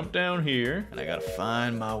see. I jump down here and I gotta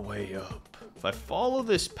find my way up. If I follow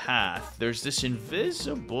this path, there's this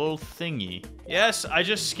invisible thingy. Yes, I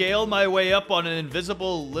just scaled my way up on an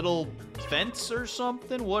invisible little fence or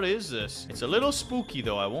something. What is this? It's a little spooky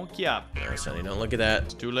though, I won't cap. Alright, Sonny, don't look at that.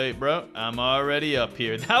 It's too late, bro. I'm already up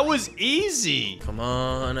here. That was easy. Come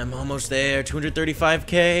on, I'm almost there.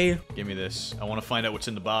 235K. Give me this. I want to find out what's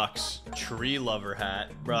in the box. Tree lover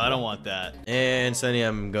hat. Bro, I don't want that. And Sonny,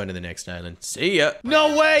 I'm going to the next island. See ya.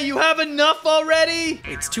 No way, you have enough already?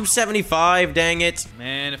 It's 275, dang it.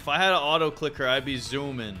 Man, if I had an auto clicker, I'd be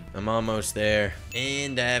zooming. I'm almost there.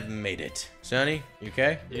 And I've made it. Sonny, you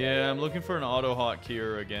okay? Yeah, I'm looking for an auto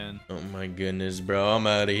hotkey again. Oh my goodness, bro. I'm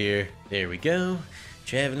out of here. There we go.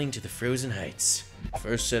 Traveling to the frozen heights.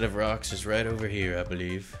 First set of rocks is right over here, I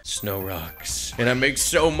believe. Snow rocks. And I make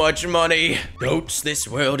so much money. Goats, this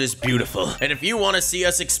world is beautiful. And if you want to see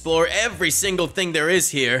us explore every single thing there is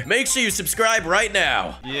here, make sure you subscribe right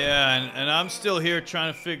now. Yeah, and I'm still here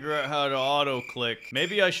trying to figure out how to auto-click.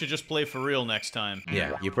 Maybe I should just play for real next time.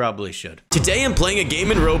 Yeah, you probably should. Today I'm playing a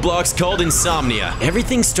game in Roblox called Insomnia.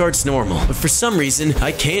 Everything starts normal, but for some reason,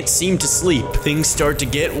 I can't seem to sleep. Things start to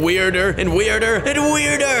get weirder and weirder and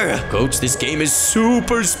weirder. Goats, this game is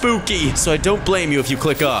super spooky, so I don't blame you if you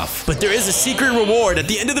click off. But there is a secret reward at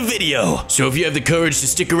the end of the video. So if you have the courage to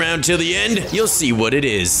stick around till the end, you'll see what it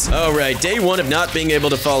is. Alright, day one of not being able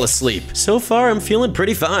to fall asleep. So far, I'm feeling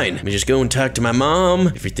pretty fine. Let me just go and talk to my mom.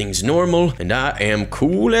 Everything's normal, and I am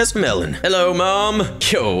cool as Melon. Hello, Mom.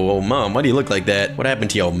 Yo, Mom, why do you look like that? What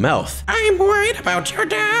happened to your mouth? I'm worried about your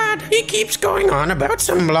dad. He keeps going on about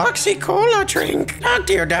some Bloxy Cola drink. Talk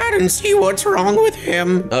to your dad and see what's wrong with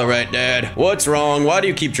him. Alright, Dad. What's wrong? Why do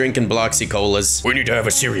you keep drinking Bloxy Colas? We need to have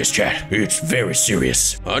a serious chat. It's very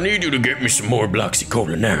serious. I need you to get me some more Bloxy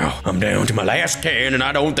Cola now. I'm down to my last 10 and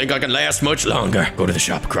I don't think I can last much longer. Go to the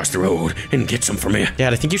shop across the road and get some for me.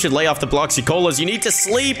 Dad, I think you should lay off the Bloxy Colas. You need to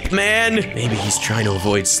sleep, man. Maybe he's trying to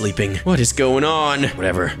avoid sleeping. What is going on?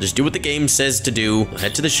 Whatever. Just do what the game says to do. We'll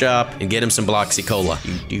head to the shop and get him some Bloxy Cola.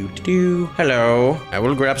 Hello. I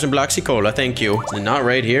will grab some Bloxy Cola. Thank you. Is it not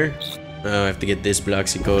right here? Oh, I have to get this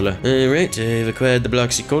Bloxy Cola. Alright, I've acquired the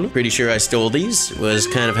Bloxy Cola. Pretty sure I stole these. Was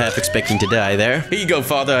kind of half expecting to die there. Here you go,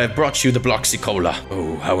 Father. I've brought you the Bloxy Cola.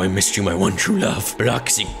 Oh, how I missed you, my one true love.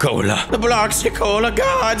 Bloxy Cola. The Bloxy Cola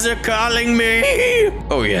gods are calling me.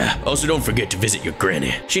 Oh yeah, also don't forget to visit your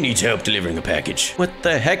granny. She needs help delivering a package. What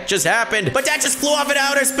the heck just happened? My dad just flew off in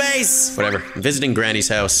outer space! Whatever. I'm visiting Granny's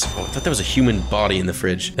house. Oh, I thought there was a human body in the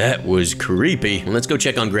fridge. That was creepy. Well, let's go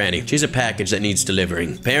check on Granny. She's a package that needs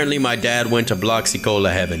delivering. Apparently, my dad went to Bloxy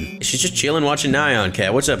Cola heaven. She's just chilling watching Nyan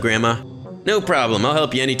Cat. What's up, Grandma? No problem. I'll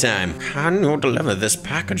help you anytime. Can you deliver this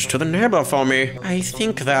package to the neighbor for me? I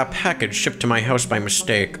think the package shipped to my house by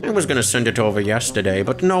mistake. I was gonna send it over yesterday,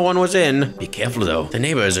 but no one was in. Be careful, though. The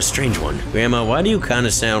neighbor is a strange one. Grandma, why do you kind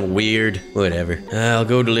of sound weird? Whatever. I'll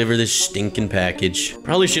go deliver this stinking package.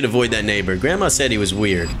 Probably should avoid that neighbor. Grandma said he was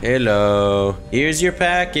weird. Hello. Here's your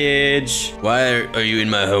package. Why are you in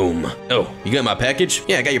my home? Oh, you got my package?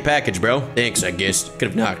 Yeah, I got your package, bro. Thanks, I guess. Could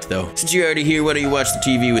have knocked, though. Since you're already here, why don't you watch the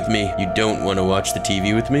TV with me? You don't want to watch the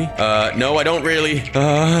TV with me? No, I don't really.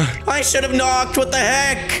 I should have knocked. What the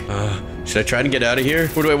heck? Should I try to get out of here?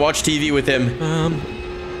 Or do I watch TV with him?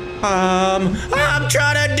 I'm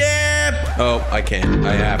trying to dip. Oh, I can't.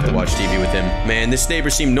 I have to watch TV with him. Man, this neighbor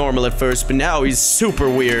seemed normal at first, but now he's super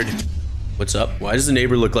weird. What's up? Why does the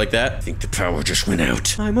neighbor look like that? I think the power just went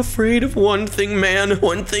out. I'm afraid of one thing, man.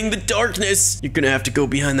 One thing, the darkness. You're gonna have to go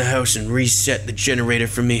behind the house and reset the generator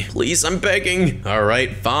for me. Please, I'm begging. All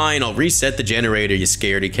right, fine. I'll reset the generator, you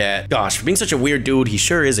scaredy cat. Gosh, for being such a weird dude, he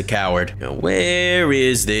sure is a coward. Now, where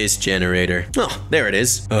is this generator? Oh, there it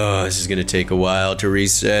is. Oh, this is gonna take a while to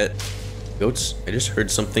reset. Goats, I just heard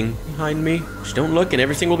something behind me. Just don't look and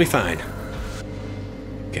everything will be fine.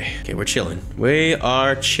 Okay, we're chilling. We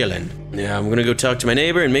are chilling. Now, I'm gonna go talk to my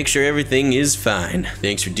neighbor and make sure everything is fine.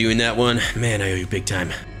 Thanks for doing that one. Man, I owe you big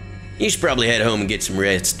time. You should probably head home and get some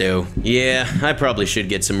rest, though. Yeah, I probably should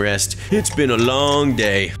get some rest. It's been a long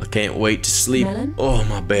day. I can't wait to sleep. Melon? Oh,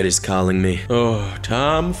 my bed is calling me. Oh,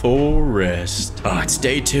 time for rest. Oh, it's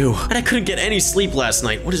day 2. And I couldn't get any sleep last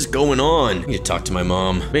night. What is going on? I need to talk to my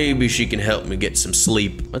mom. Maybe she can help me get some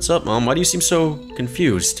sleep. What's up, Mom? Why do you seem so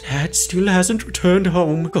confused? Dad still hasn't returned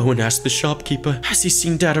home. Go and ask the shopkeeper. Has he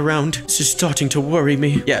seen Dad around? This is starting to worry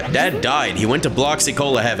me. Yeah, Dad died. He went to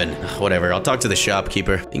Bloxy-Cola heaven. Ugh, whatever, I'll talk to the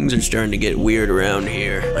shopkeeper. Things are starting to get weird around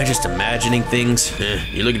here. Am I just imagining things?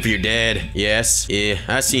 You looking for your dad? Yes. Yeah,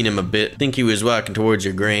 I seen him a bit. Think he was walking towards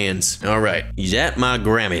your grand's. Alright, he's at my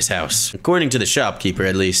Grammy's house. According to the shopkeeper,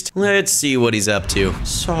 at least. Let's see what he's up to.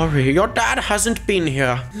 Sorry, your dad hasn't been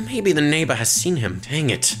here. Maybe the neighbor has seen him. Dang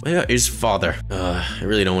it. Where is father? I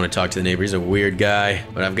really don't want to talk to the neighbor. He's a weird guy,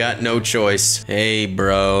 but I've got no choice. Hey,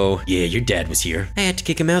 bro. Yeah, your dad was here. I had to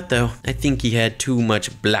kick him out, though. I think he had too much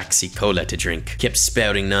Bloxy-Cola to drink. Kept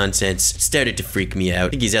spouting nonsense. Started to freak me out. I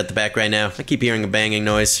think he's out the back right now. I keep hearing a banging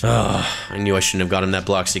noise. Oh, I knew I shouldn't have got him that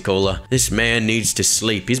Bloxy-Cola. This man needs to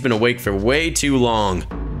sleep. He's been awake for way too long.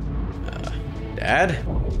 Dad?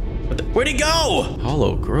 Where'd he go?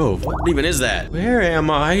 Hollow Grove. What even is that? Where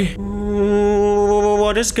am I?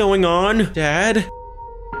 What is going on? Dad?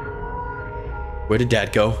 Where did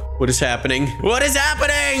Dad go? What is happening? What is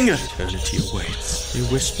happening? Eternity awaits. They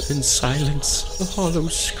whisper in silence. A hollow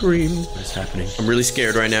scream. What is happening? I'm really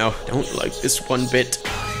scared right now. Don't like this one bit.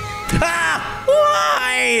 Ah!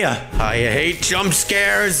 Why? I hate jump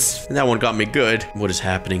scares. That one got me good. What is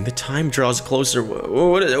happening? The time draws closer.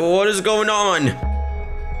 What is going on?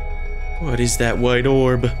 What is that white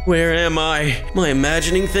orb? Where am I? Am I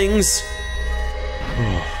imagining things?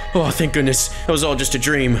 Oh, thank goodness. That was all just a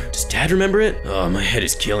dream. Does Dad remember it? Oh, my head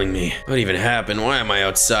is killing me. What even happened? Why am I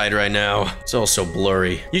outside right now? It's all so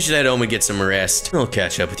blurry. You should head home and get some rest. I'll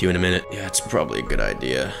catch up with you in a minute. Yeah, it's probably a good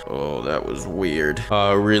idea. Oh, that was weird.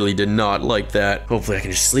 I really did not like that. Hopefully I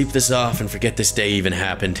can just sleep this off and forget this day even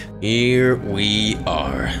happened. Here we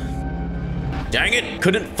are. Dang it,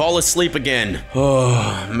 couldn't fall asleep again.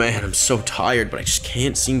 Oh, man, I'm so tired, but I just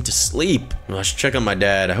can't seem to sleep. Well, I should check on my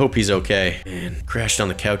dad. I hope he's okay. Man, crashed on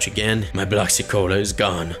the couch again. My Bloxy-Cola is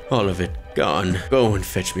gone. All of it. Gone. Go and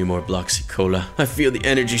fetch me more Bloxy-Cola. I feel the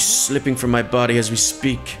energy slipping from my body as we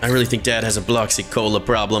speak. I really think Dad has a Bloxy-Cola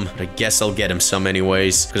problem, but I guess I'll get him some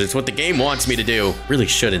anyways, because it's what the game wants me to do. Really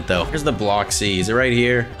shouldn't, though. Here's the Bloxy. Is it right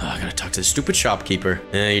here? Oh, I gotta talk to the stupid shopkeeper.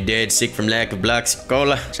 Your dad's sick from lack of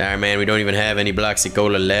Bloxy-Cola? Sorry, man, we don't even have any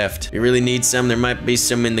Bloxy-Cola left. If you really need some, there might be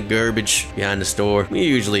some in the garbage behind the store. We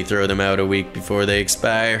usually throw them out a week before they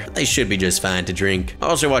expire. They should be just fine to drink.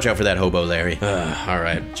 Also, watch out for that hobo, Larry.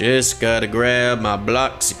 Alright, just gotta grab my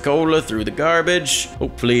Bloxy-Cola through the garbage.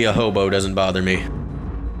 Hopefully a hobo doesn't bother me.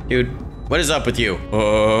 Dude, what is up with you?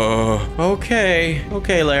 Okay.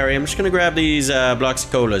 Okay, Larry, I'm just gonna grab these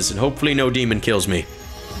Bloxy-Colas and hopefully no demon kills me.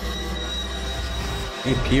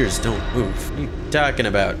 He appears, don't move. What are you talking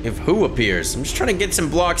about? If who appears? I'm just trying to get some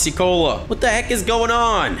Bloxy-Cola. What the heck is going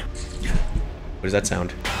on? What does that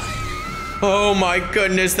sound? Oh my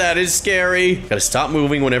goodness, that is scary. Gotta stop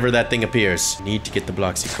moving whenever that thing appears. Need to get the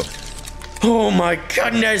Bloxy-Cola. Oh my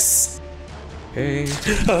goodness! Hey.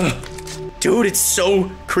 Dude, it's so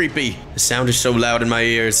creepy. The sound is so loud in my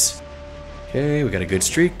ears. Okay, we got a good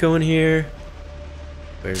streak going here.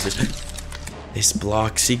 Where's this? This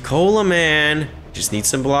Bloxy-Cola, man. Just need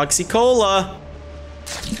some Bloxy-Cola.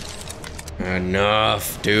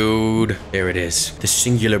 Enough, dude. There it is. The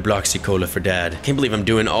singular Bloxy-Cola for Dad. Can't believe I'm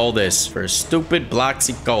doing all this for a stupid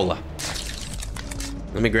Bloxy-Cola.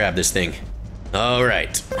 Let me grab this thing. All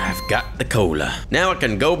right, I've got the cola. Now I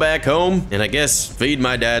can go back home and I guess feed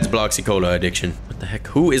my dad's Bloxy-Cola addiction. What the heck?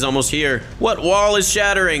 Who is almost here? What wall is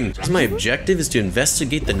shattering? So my objective is to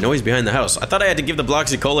investigate the noise behind the house. I thought I had to give the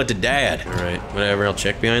Bloxy-Cola to Dad. All right, whatever. I'll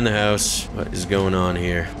check behind the house. What is going on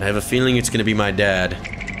here? I have a feeling it's gonna be my dad.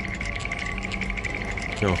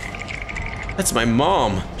 No. That's my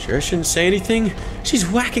mom. Sure I shouldn't say anything? She's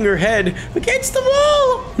whacking her head against the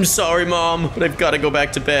wall. I'm sorry, Mom, but I've got to go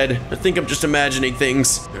back to bed. I think I'm just imagining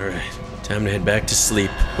things. All right, time to head back to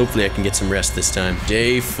sleep. Hopefully I can get some rest this time.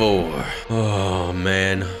 Day 4. Oh,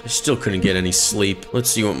 man. I still couldn't get any sleep.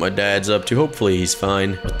 Let's see what my dad's up to. Hopefully he's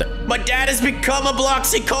fine. What the? My dad has become a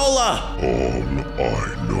Bloxy-Cola! All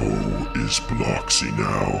I know is Bloxy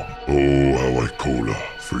now. Oh, how I cola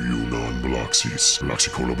for you non-Bloxies.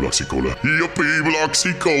 Bloxy-Cola, Bloxy-Cola. Yippee,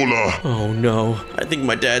 Bloxy-Cola! Oh no, I think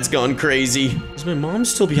my dad's gone crazy. Is my mom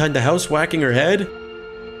still behind the house whacking her head?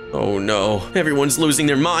 Oh no, everyone's losing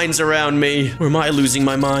their minds around me. Or am I losing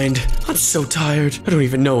my mind? I'm so tired. I don't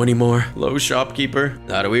even know anymore. Hello, shopkeeper.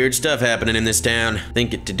 A lot of weird stuff happening in this town.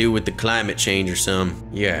 Think it to do with the climate change or some.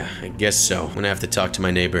 Yeah, I guess so. I'm gonna have to talk to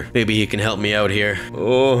my neighbor. Maybe he can help me out here.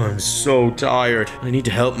 Oh, I'm so tired. I need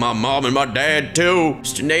to help my mom and my dad too.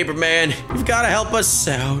 Mr. Neighbor Man, you've gotta help us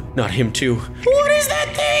out. Not him too. What is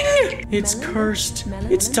that thing? It's cursed.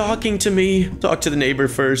 It's talking to me. Talk to the neighbor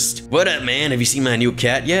first. What up, man? Have you seen my new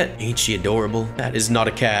cat yet? Ain't she adorable? That is not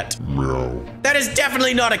a cat. Meow. That is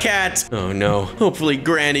definitely not a cat. Oh no. Hopefully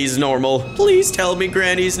Granny's normal. Please tell me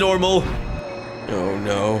Granny's normal. Oh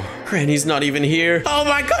no. Granny's not even here. Oh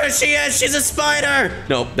my goodness, she is. She's a spider.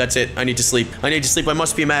 Nope, that's it. I need to sleep. I need to sleep. I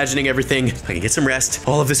must be imagining everything. I can get some rest.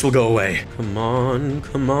 All of this will go away. Come on,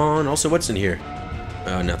 come on. Also, what's in here?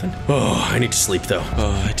 Nothing. Oh, I need to sleep though.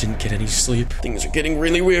 Oh, I didn't get any sleep. Things are getting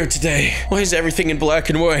really weird today. Why is everything in black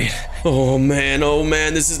and white? Oh man,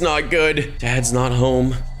 this is not good. Dad's not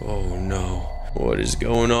home. Oh no. What is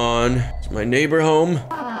going on? Is my neighbor home?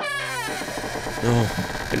 No,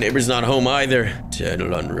 my neighbor's not home either.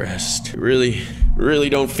 Total unrest. Really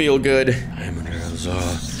don't feel good. I'm under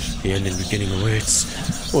Elzar. The end and beginning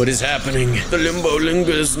awaits. What is happening? The limbo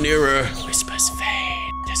lingers nearer. Whispers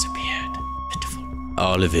fade, disappeared. Pitiful.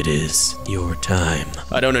 All of it is your time.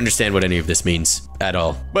 I don't understand what any of this means at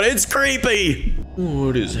all. But it's creepy!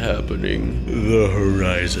 What is happening? The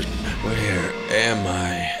horizon. Where am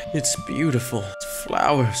I? It's beautiful. It's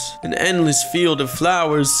flowers. An endless field of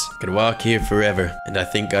flowers. I could walk here forever, and I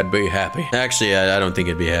think I'd be happy. Actually, I don't think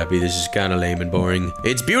I'd be happy. This is kind of lame and boring.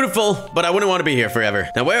 It's beautiful, but I wouldn't want to be here forever.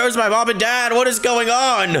 Now, where is my mom and dad? What is going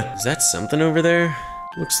on? Is that something over there?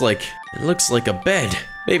 It looks like a bed.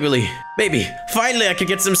 Maybe. Finally, I could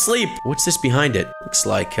get some sleep. What's this behind it? Looks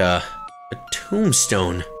like, a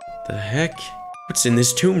tombstone. The heck? What's in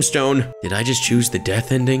this tombstone? Did I just choose the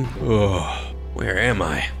death ending? Oh. Where am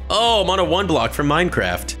I? Oh, I'm on a 1 block from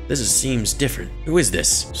Minecraft. This seems different. Who is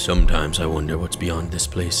this? Sometimes I wonder what's beyond this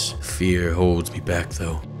place. Fear holds me back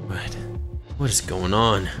though. What is going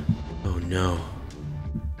on? Oh no.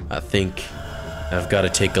 I think I've got to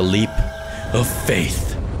take a leap of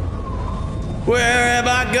faith. Where am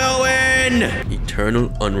I going?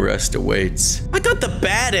 Eternal unrest awaits. I got the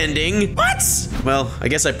bad ending. What? Well, I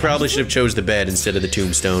guess I probably should have chose the bed instead of the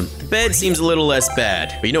tombstone. The bed seems a little less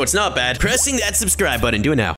bad. But you know what's not bad? Pressing that subscribe button. Do it now.